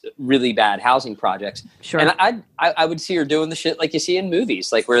it's really bad housing projects. Sure. And I would see her doing the shit like you see in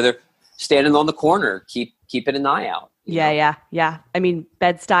movies, like where they're standing on the corner, keeping an eye out. Yeah. I mean,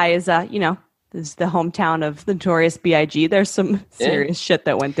 Bed-Stuy is, is the hometown of the notorious B.I.G. There's some serious shit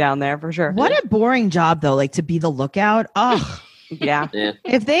that went down there for sure. What a boring job, though, like to be the lookout. Oh, yeah.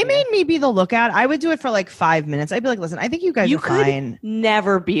 If they made me be the lookout, I would do it for like 5 minutes. I'd be like, listen, I think you guys are fine.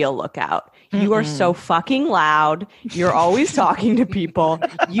 Never be a lookout. You are so fucking loud. You're always talking to people.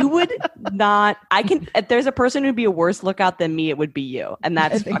 You would not. If there's a person who'd be a worse lookout than me, it would be you. And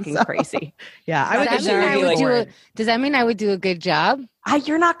that's fucking crazy. Yeah. Does that mean I would do a good job?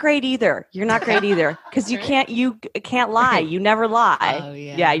 You're not great either. Because you can't lie. You never lie. Oh,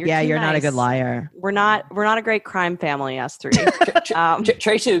 yeah. You're not a good liar. We're not a great crime family, us three.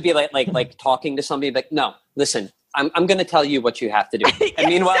 Tracy would be like talking to somebody, like, no, listen, I'm going to tell you what you have to do. And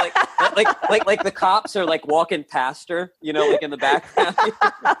meanwhile, like the cops are like walking past her, you know, like in the background.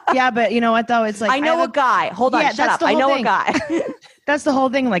 Yeah, but you know what though? It's like I know a guy. Hold on, shut up. I know a guy. That's the whole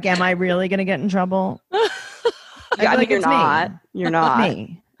thing. Like, am I really going to get in trouble? I mean, you're not. You're not.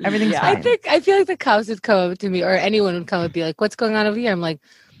 Me. Everything's fine. I feel like the cops would come up to me, or anyone would come and be like, "What's going on over here?" I'm like,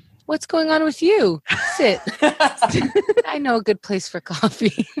 "What's going on with you? Sit. I know a good place for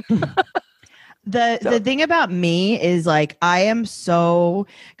coffee." The thing about me is like I am so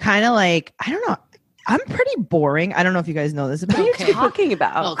kind of like I don't know. I'm pretty boring. I don't know if you guys know this. But what are you talking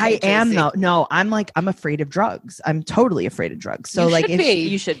about? I am though. No, I'm afraid of drugs. I'm totally afraid of drugs. So like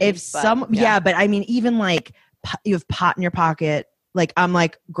you should be. But I mean even like you have pot in your pocket. Like I'm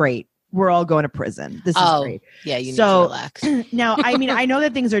like great. We're all going to prison. This is great. Yeah, you need to relax. Now, I mean, I know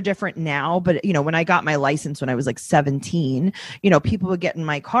that things are different now, but you know, when I got my license when I was like 17, you know, people would get in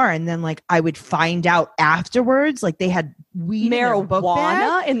my car and then like I would find out afterwards, like they had weed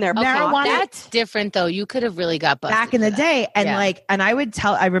marijuana in their marijuana. That's different though. You could have really got busted back in the day. And and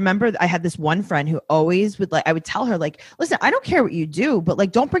I remember I had this one friend who always would I would tell her like, listen, I don't care what you do, but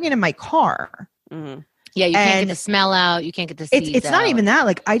like, don't bring it in my car. Mm-hmm. Yeah, you can't get the smell out. You can't get the seeds It's not even that.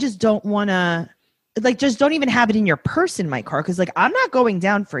 Like, I just don't want to, like, just don't even have it in your purse in my car because, like, I'm not going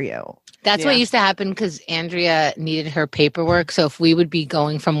down for you. That's what used to happen because Andrea needed her paperwork. So if we would be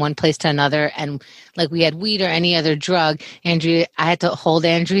going from one place to another and, like, we had weed or any other drug, I had to hold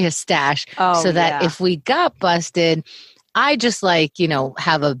Andrea's stash so that if we got busted, I just like, you know,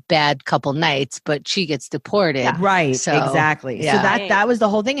 have a bad couple nights, but she gets deported. Yeah. Right. So, exactly. Yeah. So that was the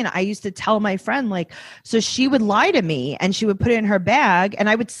whole thing. And I used to tell my friend, like, so she would lie to me and she would put it in her bag and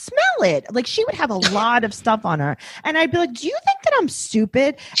I would smell it. Like she would have a lot of stuff on her. And I'd be like, do you think that I'm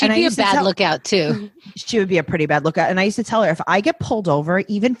stupid? She'd be a bad lookout too. She would be a pretty bad lookout. And I used to tell her, if I get pulled over,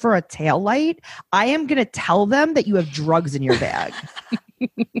 even for a tail light, I am going to tell them that you have drugs in your bag.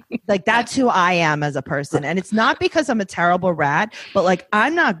 Like that's who I am as a person. And it's not because I'm a terrible rat, but like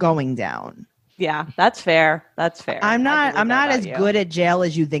I'm not going down. Yeah, that's fair. I'm not as good at jail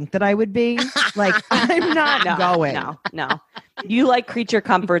as you think that I would be. Like I'm not going. No. You like creature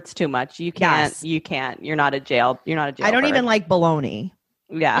comforts too much. You can't. You're not a jail. I don't even like bologna.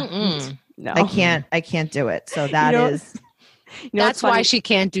 Yeah. Mm-mm. No. I can't do it. So that's why she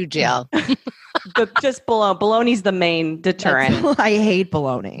can't do jail. But just bologna's the main deterrent. I hate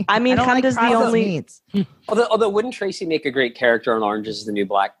bologna. I mean, Conda's the only meats. Although wouldn't Tracy make a great character on Orange is the New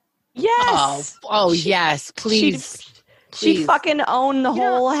Black? Yes. Oh yes, please. She fucking owned the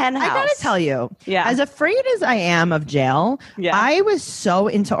whole hen house. I gotta tell you, as afraid as I am of jail, I was so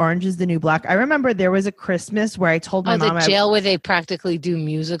into Orange is the New Black. I remember there was a Christmas where I told my mom, the jail where they practically do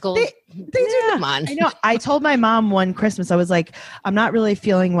musicals. They do. Come on. I know. I told my mom one Christmas, I was like, I'm not really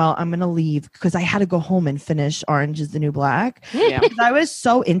feeling well. I'm going to leave because I had to go home and finish Orange is the New Black. Because I was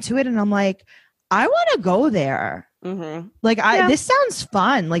so into it. And I'm like, I want to go there. Mm-hmm. Like, this sounds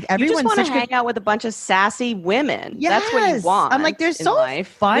fun. Like, everyone want to hang out with a bunch of sassy women. Yes. That's what you want. I'm like, they're so life,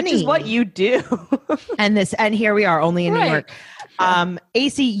 funny. Which is what you do. and here we are, only in New York.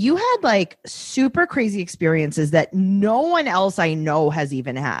 Acey, you had like super crazy experiences that no one else I know has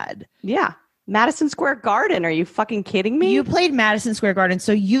even had. Yeah. Madison Square Garden. Are you fucking kidding me? You played Madison Square Garden.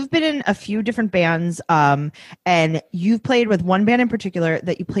 So you've been in a few different bands, and you've played with one band in particular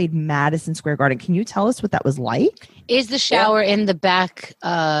that you played Madison Square Garden. Can you tell us what that was like? Is the shower in the back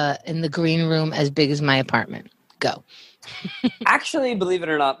in the green room as big as my apartment? Go. Actually, believe it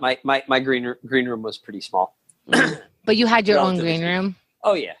or not, my green room was pretty small. But you had your own green room?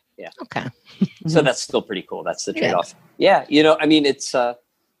 Oh, yeah. Okay. So that's still pretty cool. That's the trade-off. Yeah, you know, I mean, it's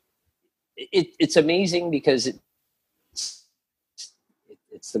amazing because it's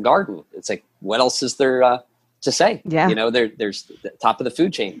the Garden. It's like, what else is there to say? Yeah. You know, there's the top of the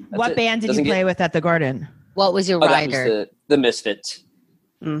food chain. That's what band did you play with at the Garden? What was your rider? That was the Misfits.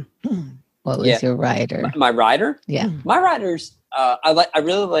 What was your rider? My rider? Yeah. My riders, I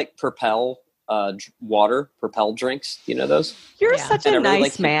really like Propel Propel drinks. You know those? You're such a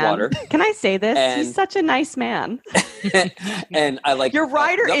nice man. Water. Can I say this? He's such a nice man. And I like your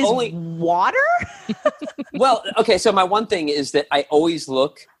rider is water? Well, okay, so my one thing is that I always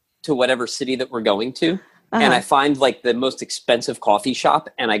look to whatever city that we're going to, and I find like the most expensive coffee shop,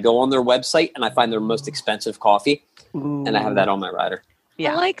 and I go on their website and I find their most expensive coffee. Ooh. And I have that on my rider.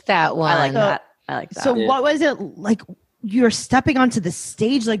 Yeah. I like that one. I like that. So what was it like? You're stepping onto the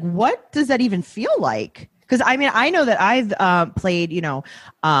stage. Like, what does that even feel like? Because I mean, I know that I've played,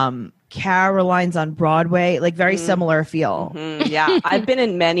 Caroline's on Broadway, like very similar feel. Mm-hmm. Yeah. I've been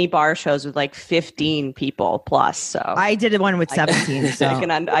in many bar shows with like 15 people plus. So I did one with 17. So I can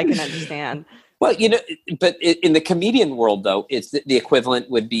understand. Well, but in the comedian world, though, it's the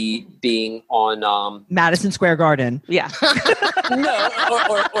equivalent would be being on Madison Square Garden. Yeah. No,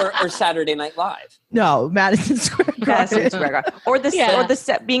 or Saturday Night Live. No, Madison Square Garden. Or the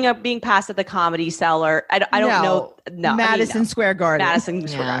set being passed at the Comedy Cellar. I don't know. No, Madison Square Garden. Madison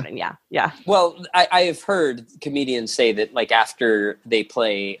Square Garden. Yeah. Well, I have heard comedians say that like after they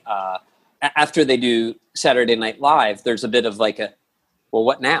play, after they do Saturday Night Live, there's a bit of like well,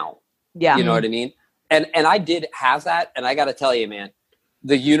 what now? Yeah. You know what I mean? And I did have that. And I got to tell you, man,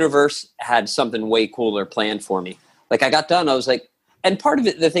 the universe had something way cooler planned for me. Like I got done. I was like, and part of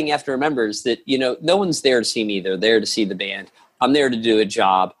it, the thing you have to remember is that, no one's there to see me. They're there to see the band. I'm there to do a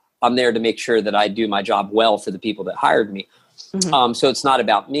job. I'm there to make sure that I do my job well for the people that hired me. Mm-hmm. So it's not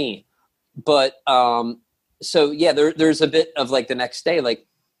about me. But so, yeah, there's a bit of like the next day, like,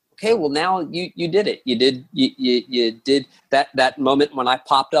 okay, well now you did it. You did that moment when I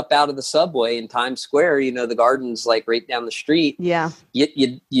popped up out of the subway in Times Square, the Garden's like right down the street. Yeah.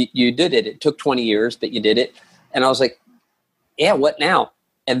 You did it. It took 20 years, but you did it. And I was like, yeah, what now?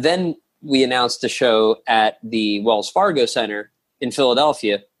 And then we announced a show at the Wells Fargo Center in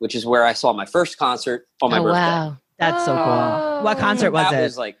Philadelphia, which is where I saw my first concert on my birthday. Wow. That's so cool. What concert was it?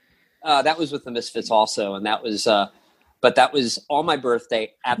 Was like, that was with the Misfits also. And that was, but that was on my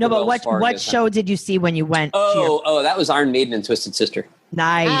birthday at the Wells Fargo what Center. show did you see when you went? Oh, that was Iron Maiden and Twisted Sister.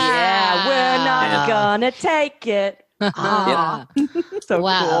 Nice. Yeah, we're not gonna take it. So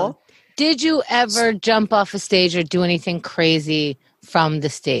cool. Did you ever jump off a stage or do anything crazy from the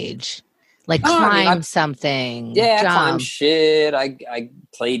stage? Like climb something? Yeah, jump. I climbed shit. I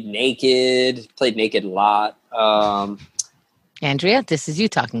played naked a lot. Andrea, this is you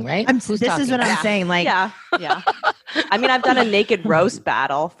talking, right? This is what I'm saying. Like, yeah. I mean, I've done a naked roast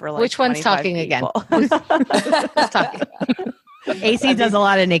battle for like. Which one's talking people. again? Who's talking? Acey does a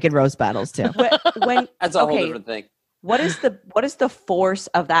lot of naked roast battles too. That's a whole different thing. What is the force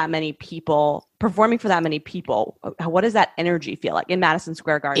of that many people performing for that many people? What does that energy feel like in Madison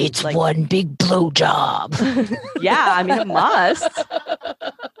Square Garden? It's like one big blowjob. Yeah, I mean it must.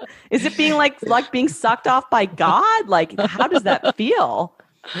 Is it being like being sucked off by God? Like how does that feel?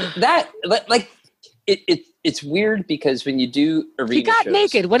 That like it's weird because when you do arena He got shows,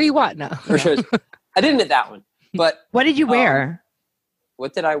 naked. What do you want now? For shows, I didn't at that one. But what did you wear?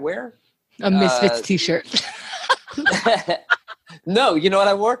 What did I wear? A Misfits t-shirt. No, you know what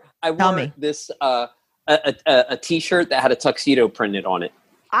I wore? I wore this a t-shirt that had a tuxedo printed on it.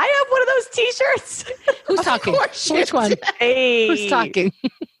 I have one of those T-shirts. Who's talking? Which one? Hey. Who's talking?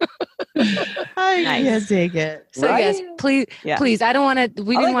 I can't take it. So Right? yes, please. I don't want to.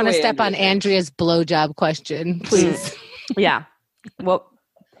 We didn't want to step on Andrea's blowjob question. Please. Yeah. Well,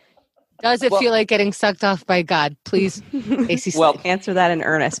 does it feel like getting sucked off by God? Please, Acey. Well, answer that in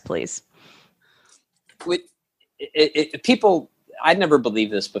earnest, please. People, I'd never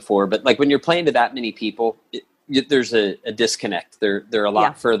believed this before, but like when you're playing to that many people, there's a disconnect. They're a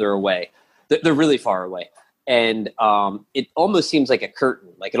lot further away. They're really far away. And it almost seems like a curtain.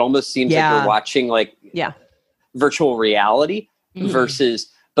 Like it almost seems like you're watching like virtual reality versus,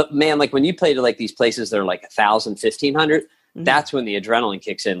 but man, like when you play to like these places that are like 1,000, 1,500, that's when the adrenaline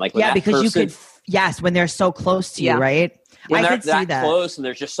kicks in. Like when because you could, when they're so close to you, right? When I they're could see that close and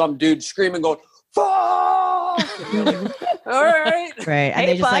there's just some dude screaming going, fuck! All right. Right. And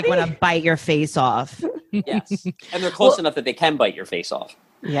they just like want to bite your face off. Yes. And they're close enough that they can bite your face off.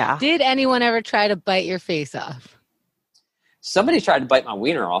 Yeah. Did anyone ever try to bite your face off? Somebody tried to bite my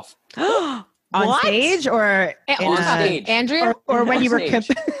wiener off. On stage or on stage. Andrea? Or when you were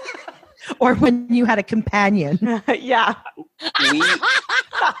or when you had a companion. Yeah.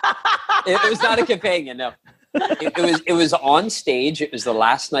 It was not a companion, no. It was on stage. It was the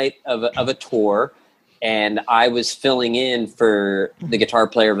last night of a tour, and I was filling in for the guitar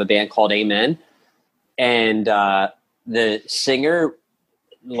player of a band called Amen. And the singer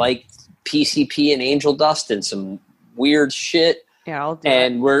liked PCP and Angel Dust and some weird shit. Yeah, I'll do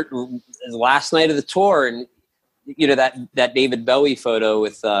and we're the last night of the tour, and you know that David Bowie photo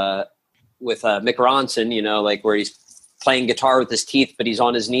with Mick Ronson, you know, like where he's playing guitar with his teeth, but he's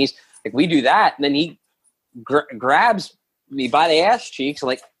on his knees. Like we do that, and then he grabs me by the ass cheeks and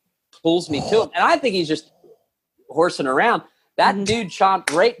like pulls me to him, and I think he's just horsing around. That dude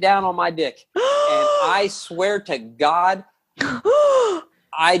chomped right down on my dick, and I swear to God,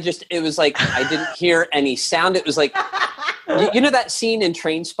 it was like I didn't hear any sound. It was like, you know that scene in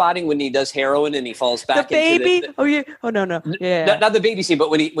Trainspotting when he does heroin and he falls back the baby? into no. Yeah. Not the baby scene, but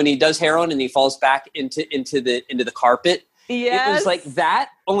when he does heroin and he falls back into the carpet. Yes. It was like that,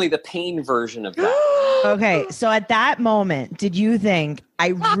 only the pain version of that. Okay, so at that moment, did you think I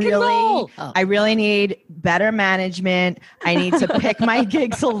really need better management? I need to pick my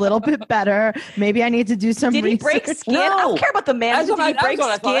gigs a little bit better. Maybe I need to do some research. Did he break skin? No. I don't care about the management. Did he break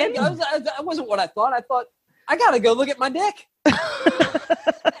skin? That wasn't what I thought. I thought, I got to go look at my dick.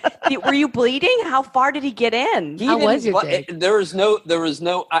 Were you bleeding? How far did he get in? How was your dick? There was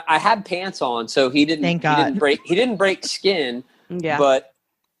no. I had pants on, so he didn't. Thank God. He didn't break skin. Yeah. But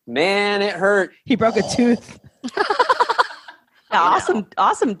man, it hurt. He broke a tooth.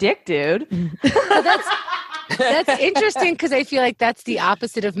 Awesome dick, dude. That's interesting because I feel like that's the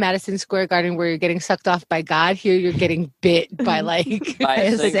opposite of Madison Square Garden, where you're getting sucked off by God. Here, you're getting bit by by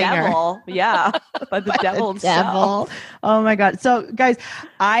a the singer. Devil. Yeah, by the devil. Oh my God! So, guys,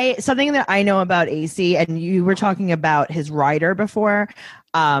 something that I know about Acey, and you were talking about his rider before.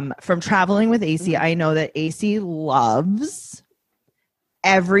 From traveling with Acey, I know that Acey loves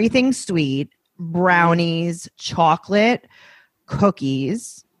everything sweet, brownies, chocolate,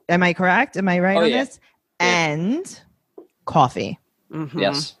 cookies. Am I correct? Am I right on this? And coffee. Mm-hmm.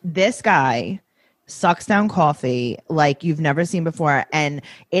 Yes. This guy sucks down coffee like you've never seen before. And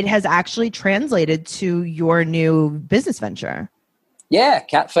it has actually translated to your new business venture. Yeah,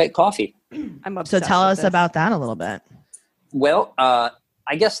 Catfight Coffee. I'm obsessed. So tell with us this. about that a little bit. Well,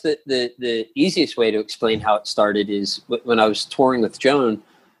 I guess the easiest way to explain how it started is when I was touring with Joan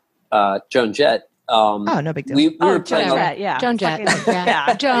Jett. No big deal. We were playing. Joan Jett. Yeah.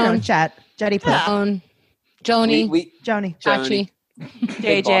 Joan Jett. Jetty Poo. Joni. Joni. Chachi.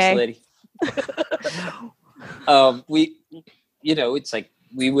 Big boss lady. It's like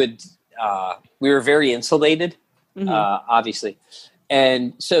we were very insulated, obviously.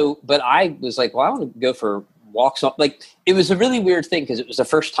 And so, but I was like, well, I want to go for walks on, like, it was a really weird thing because it was the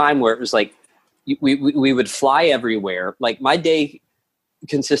first time where it was like, we would fly everywhere. Like my day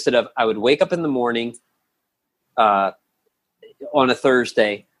consisted of, I would wake up in the morning, on a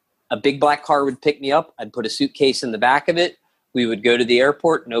Thursday, a big black car would pick me up. I'd put a suitcase in the back of it. We would go to the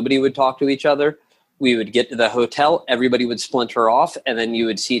airport. Nobody would talk to each other. We would get to the hotel. Everybody would splinter off, and then you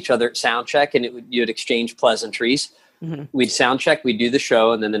would see each other at sound check, and you'd exchange pleasantries. Mm-hmm. We'd sound check. We'd do the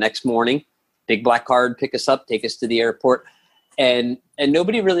show, and then the next morning, big black car would pick us up, take us to the airport, and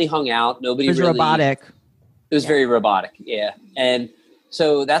nobody really hung out. Nobody. It was really robotic. It was very robotic, yeah. And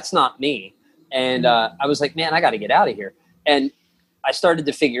so that's not me. And I was like, man, I got to get out of here. And I started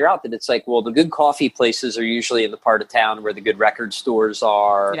to figure out that it's like, well, the good coffee places are usually in the part of town where the good record stores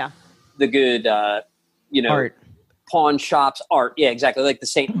are. Yeah. The good, pawn shops, art. Yeah, exactly. Like the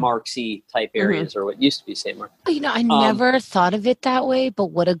St. Marksy type areas, or what used to be St. Mark. I never thought of it that way, but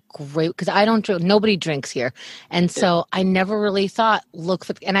what a great, because I don't drink, nobody drinks here. And so I never really thought,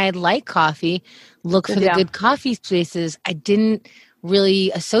 and I like coffee, look for the good coffee places. I didn't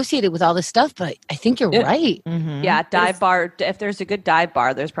really associate it with all this stuff, but I think you're right. Mm-hmm. Yeah, dive bar. If there's a good dive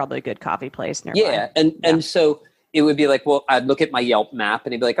bar, there's probably a good coffee place nearby. Yeah, and so it would be like, well, I'd look at my Yelp map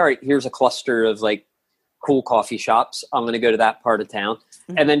and it'd be like, all right, here's a cluster of like cool coffee shops. I'm going to go to that part of town.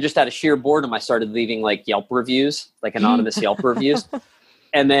 And then just out of sheer boredom, I started leaving like Yelp reviews, like anonymous Yelp reviews.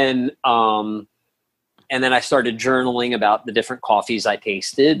 And then I started journaling about the different coffees I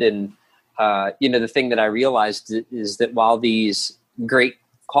tasted. And, the thing that I realized is that while these great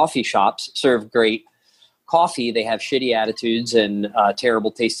coffee shops serve great coffee, they have shitty attitudes and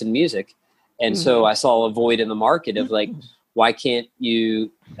terrible taste in music. And so I saw a void in the market of like, why can't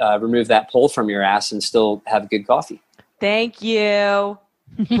you remove that pole from your ass and still have good coffee? Thank you,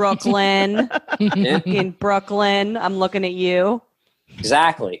 Brooklyn. In Brooklyn, I'm looking at you.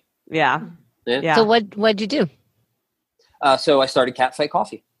 Exactly. Yeah. So what'd you do? So I started Catfight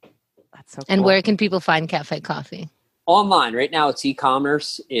Coffee. That's so cool. And where can people find Catfight Coffee? Online. Right now it's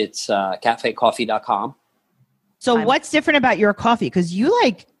e-commerce. It's catfightcoffee.com. So what's different about your coffee? Because you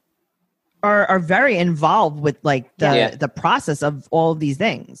are very involved with like the process of all of these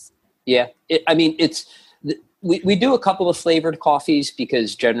things. Yeah. We do a couple of flavored coffees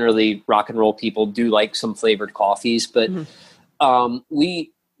because generally rock and roll people do like some flavored coffees, but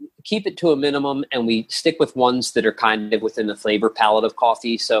we keep it to a minimum and we stick with ones that are kind of within the flavor palette of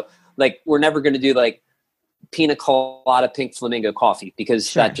coffee. So like, we're never going to do like pina colada pink flamingo coffee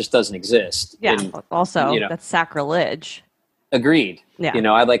because that just doesn't exist. Yeah. And, also, that's sacrilege. Agreed. Yeah.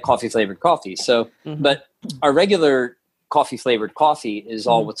 I like coffee flavored coffee. So, but our regular coffee flavored coffee is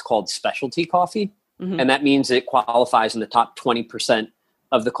all what's called specialty coffee. And that means it qualifies in the top 20%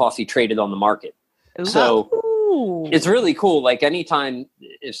 of the coffee traded on the market. Ooh. So it's really cool. Like anytime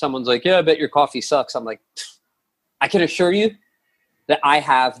if someone's like, yeah, I bet your coffee sucks. I'm like, I can assure you that I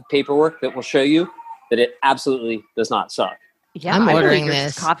have paperwork that will show you that it absolutely does not suck. Yeah, I'm ordering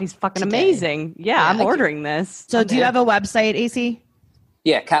this. Coffee's fucking amazing. Yeah, I'm ordering this. So do you have a website, Acey?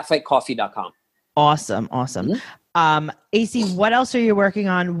 Yeah, catfightcoffee.com. Awesome. Acey, what else are you working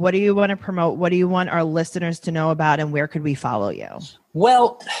on? What do you want to promote? What do you want our listeners to know about? And where could we follow you?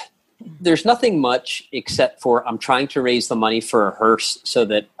 Well, there's nothing much except for I'm trying to raise the money for a hearse so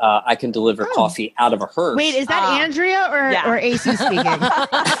that I can deliver coffee out of a hearse. Wait, is that Andrea or Acey speaking?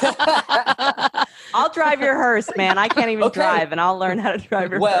 I'll drive your hearse, man. I can't even drive, and I'll learn how to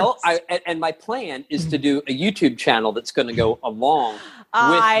drive your hearse. And my plan is to do a YouTube channel that's going to go along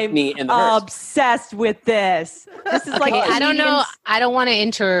with me in the hearse. Obsessed with this. This is like I don't know. I don't want to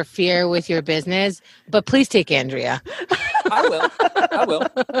interfere with your business, but please take Andrea. I will.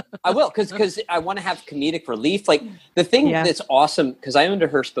 Because I want to have comedic relief. Like the thing that's awesome, because I owned a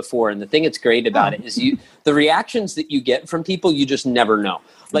hearse before, and the thing that's great about it is the reactions that you get from people, you just never know.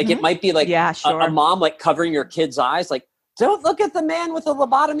 Like it might be like a mom like covering your kid's eyes, like, don't look at the man with a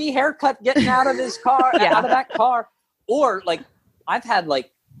lobotomy haircut getting out of his car, out of that car. Or like I've had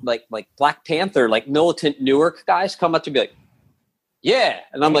like Black Panther, like militant Newark guys come up to be like, yeah.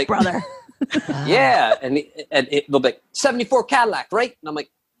 And I'm like, brother. Yeah. And they'll be like, 74 Cadillac, right? And I'm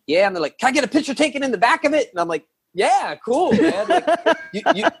like, yeah. And they're like, can I get a picture taken in the back of it? And I'm like, yeah, cool, man. Like,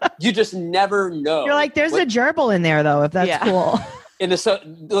 you just never know. You're like, there's a gerbil in there, though, if that's cool.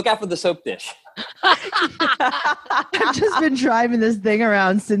 Look out for the soap dish. I've just been driving this thing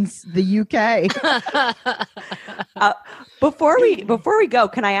around since the UK. Before we go,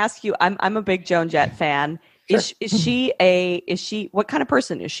 can I ask you? I'm a big Joan Jett fan. Sure. Is she what kind of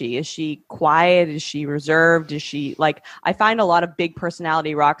person is she? Is she quiet? Is she reserved? Is she like? I find a lot of big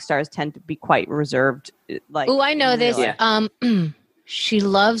personality rock stars tend to be quite reserved. Like, I know this. Yeah. She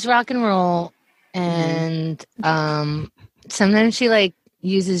loves rock and roll, and sometimes she like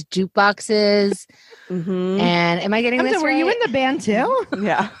uses jukeboxes. And am I getting this right? Were you in the band too?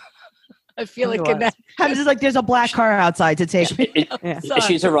 Yeah. I feel like I'm just like, there's a black car outside to take me.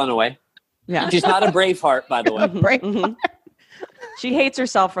 She's a runaway. Yeah. She's not a Braveheart, by the way. Braveheart. She hates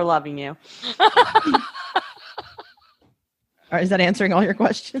herself for loving you. Is that answering all your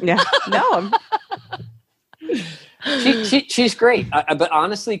questions? Yeah. No. She's great. But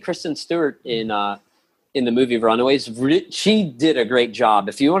honestly, Kristen Stewart in the movie Runaways, she did a great job.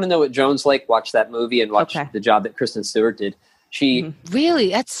 If you want to know what Joan's like, watch that movie and watch the job that Kristen Stewart did. She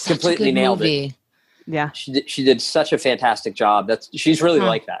really, that's such completely a good nailed movie. It. Yeah, she did such a fantastic job. She's really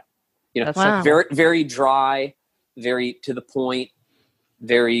like that. Like very, very dry, very to the point,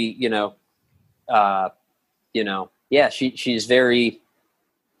 very she's very,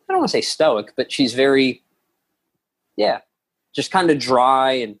 I don't want to say stoic, but she's very, just kind of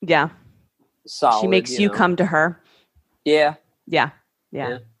dry and solid. She makes you come to her. Yeah.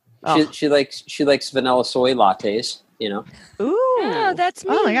 Oh. She likes vanilla soy lattes, Ooh, Oh, that's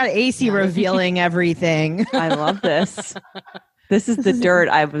me. Oh my God, Acey revealing everything. I love this. This is the dirt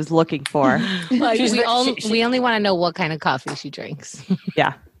I was looking for. Like, we only want to know what kind of coffee she drinks.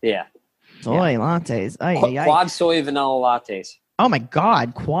 Yeah. Soy lattes. Quad soy vanilla lattes. Oh my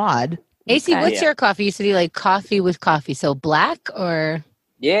God, quad. Acey, what's your coffee? You said you like coffee with coffee. So black or?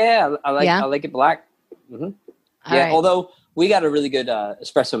 Yeah, I like it black. Mm-hmm. Yeah, right. although we got a really good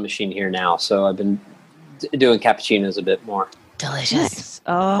espresso machine here now, so I've been doing cappuccinos a bit more. Delicious. Nice.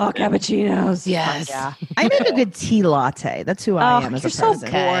 Oh, cappuccinos. Yes. Yeah. I make a good tea latte. That's who I am as a person.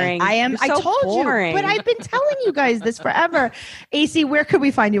 So boring. I am. You're I so told boring. you, but I've been telling you guys this forever. Acey, where could we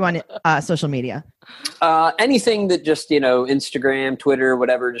find you on social media? Anything that just, Instagram, Twitter,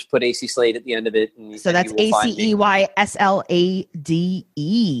 whatever, just put Acey Slade at the end of it. So that's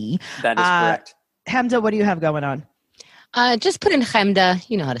ACEYSLADE. That is correct. Hamza, what do you have going on? Just put in Chemda.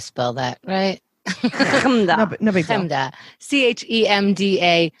 You know how to spell that, right? No big deal. Chemda.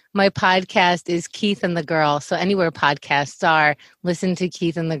 CHEMDA. My podcast is Keith and the Girl. So anywhere podcasts are, listen to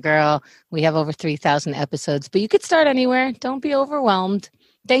Keith and the Girl. We have over 3,000 episodes, but you could start anywhere. Don't be overwhelmed.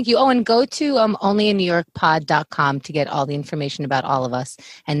 Thank you. Oh, and go to onlyinnewyorkpod.com to get all the information about all of us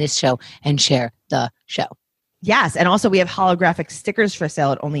and this show and share the show. Yes. And also we have holographic stickers for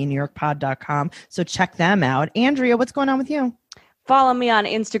sale at onlyinnewyorkpod.com. So check them out. Andrea, what's going on with you? Follow me on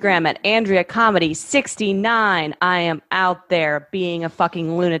Instagram at AndreaComedy69. I am out there being a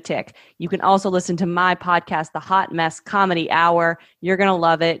fucking lunatic. You can also listen to my podcast, The Hot Mess Comedy Hour. You're going to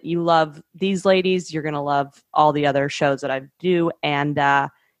love it. You love these ladies. You're going to love all the other shows that I do. And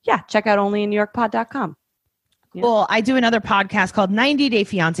check out onlyinnewyorkpod.com. Yeah. Well, I do another podcast called 90 Day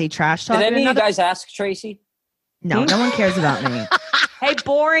Fiancé Trash Talk. Did any of you guys ask Tracy? No one cares about me. Hey,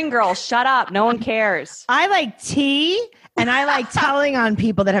 boring girl, shut up. No one cares. I like tea. And I like telling on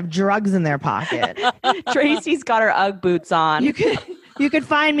people that have drugs in their pocket. Tracy's got her Ugg boots on. You could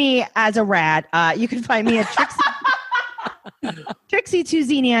find me as a rat. You can find me at Trixie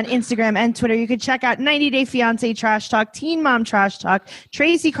Tuzini on Instagram and Twitter. You could check out 90 Day Fiancé Trash Talk, Teen Mom Trash Talk,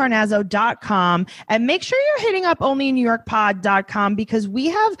 TracyCarnazzo.com, and make sure you're hitting up onlyinnewyorkpod.com because we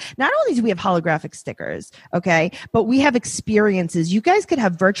have, not only do we have holographic stickers, okay, but we have experiences. You guys could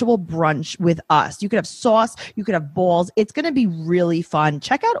have virtual brunch with us. You could have sauce. You could have balls. It's going to be really fun.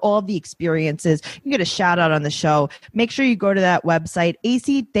 Check out all of the experiences. You get a shout out on the show. Make sure you go to that website.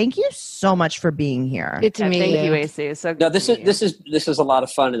 Acey, thank you so much for being here. Good to meet you. Thank you, Acey. So No, this is a lot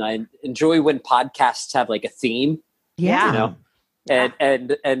of fun, and I enjoy when podcasts have like a theme. Yeah.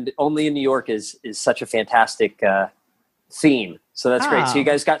 And Only in New York is such a fantastic theme. So that's great. So you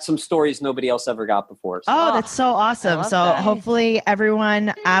guys got some stories nobody else ever got before. So. Oh, that's so awesome. So hopefully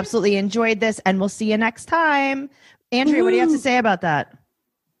everyone absolutely enjoyed this, and we'll see you next time. Andrea, what do you have to say about that?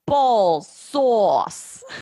 Ball sauce.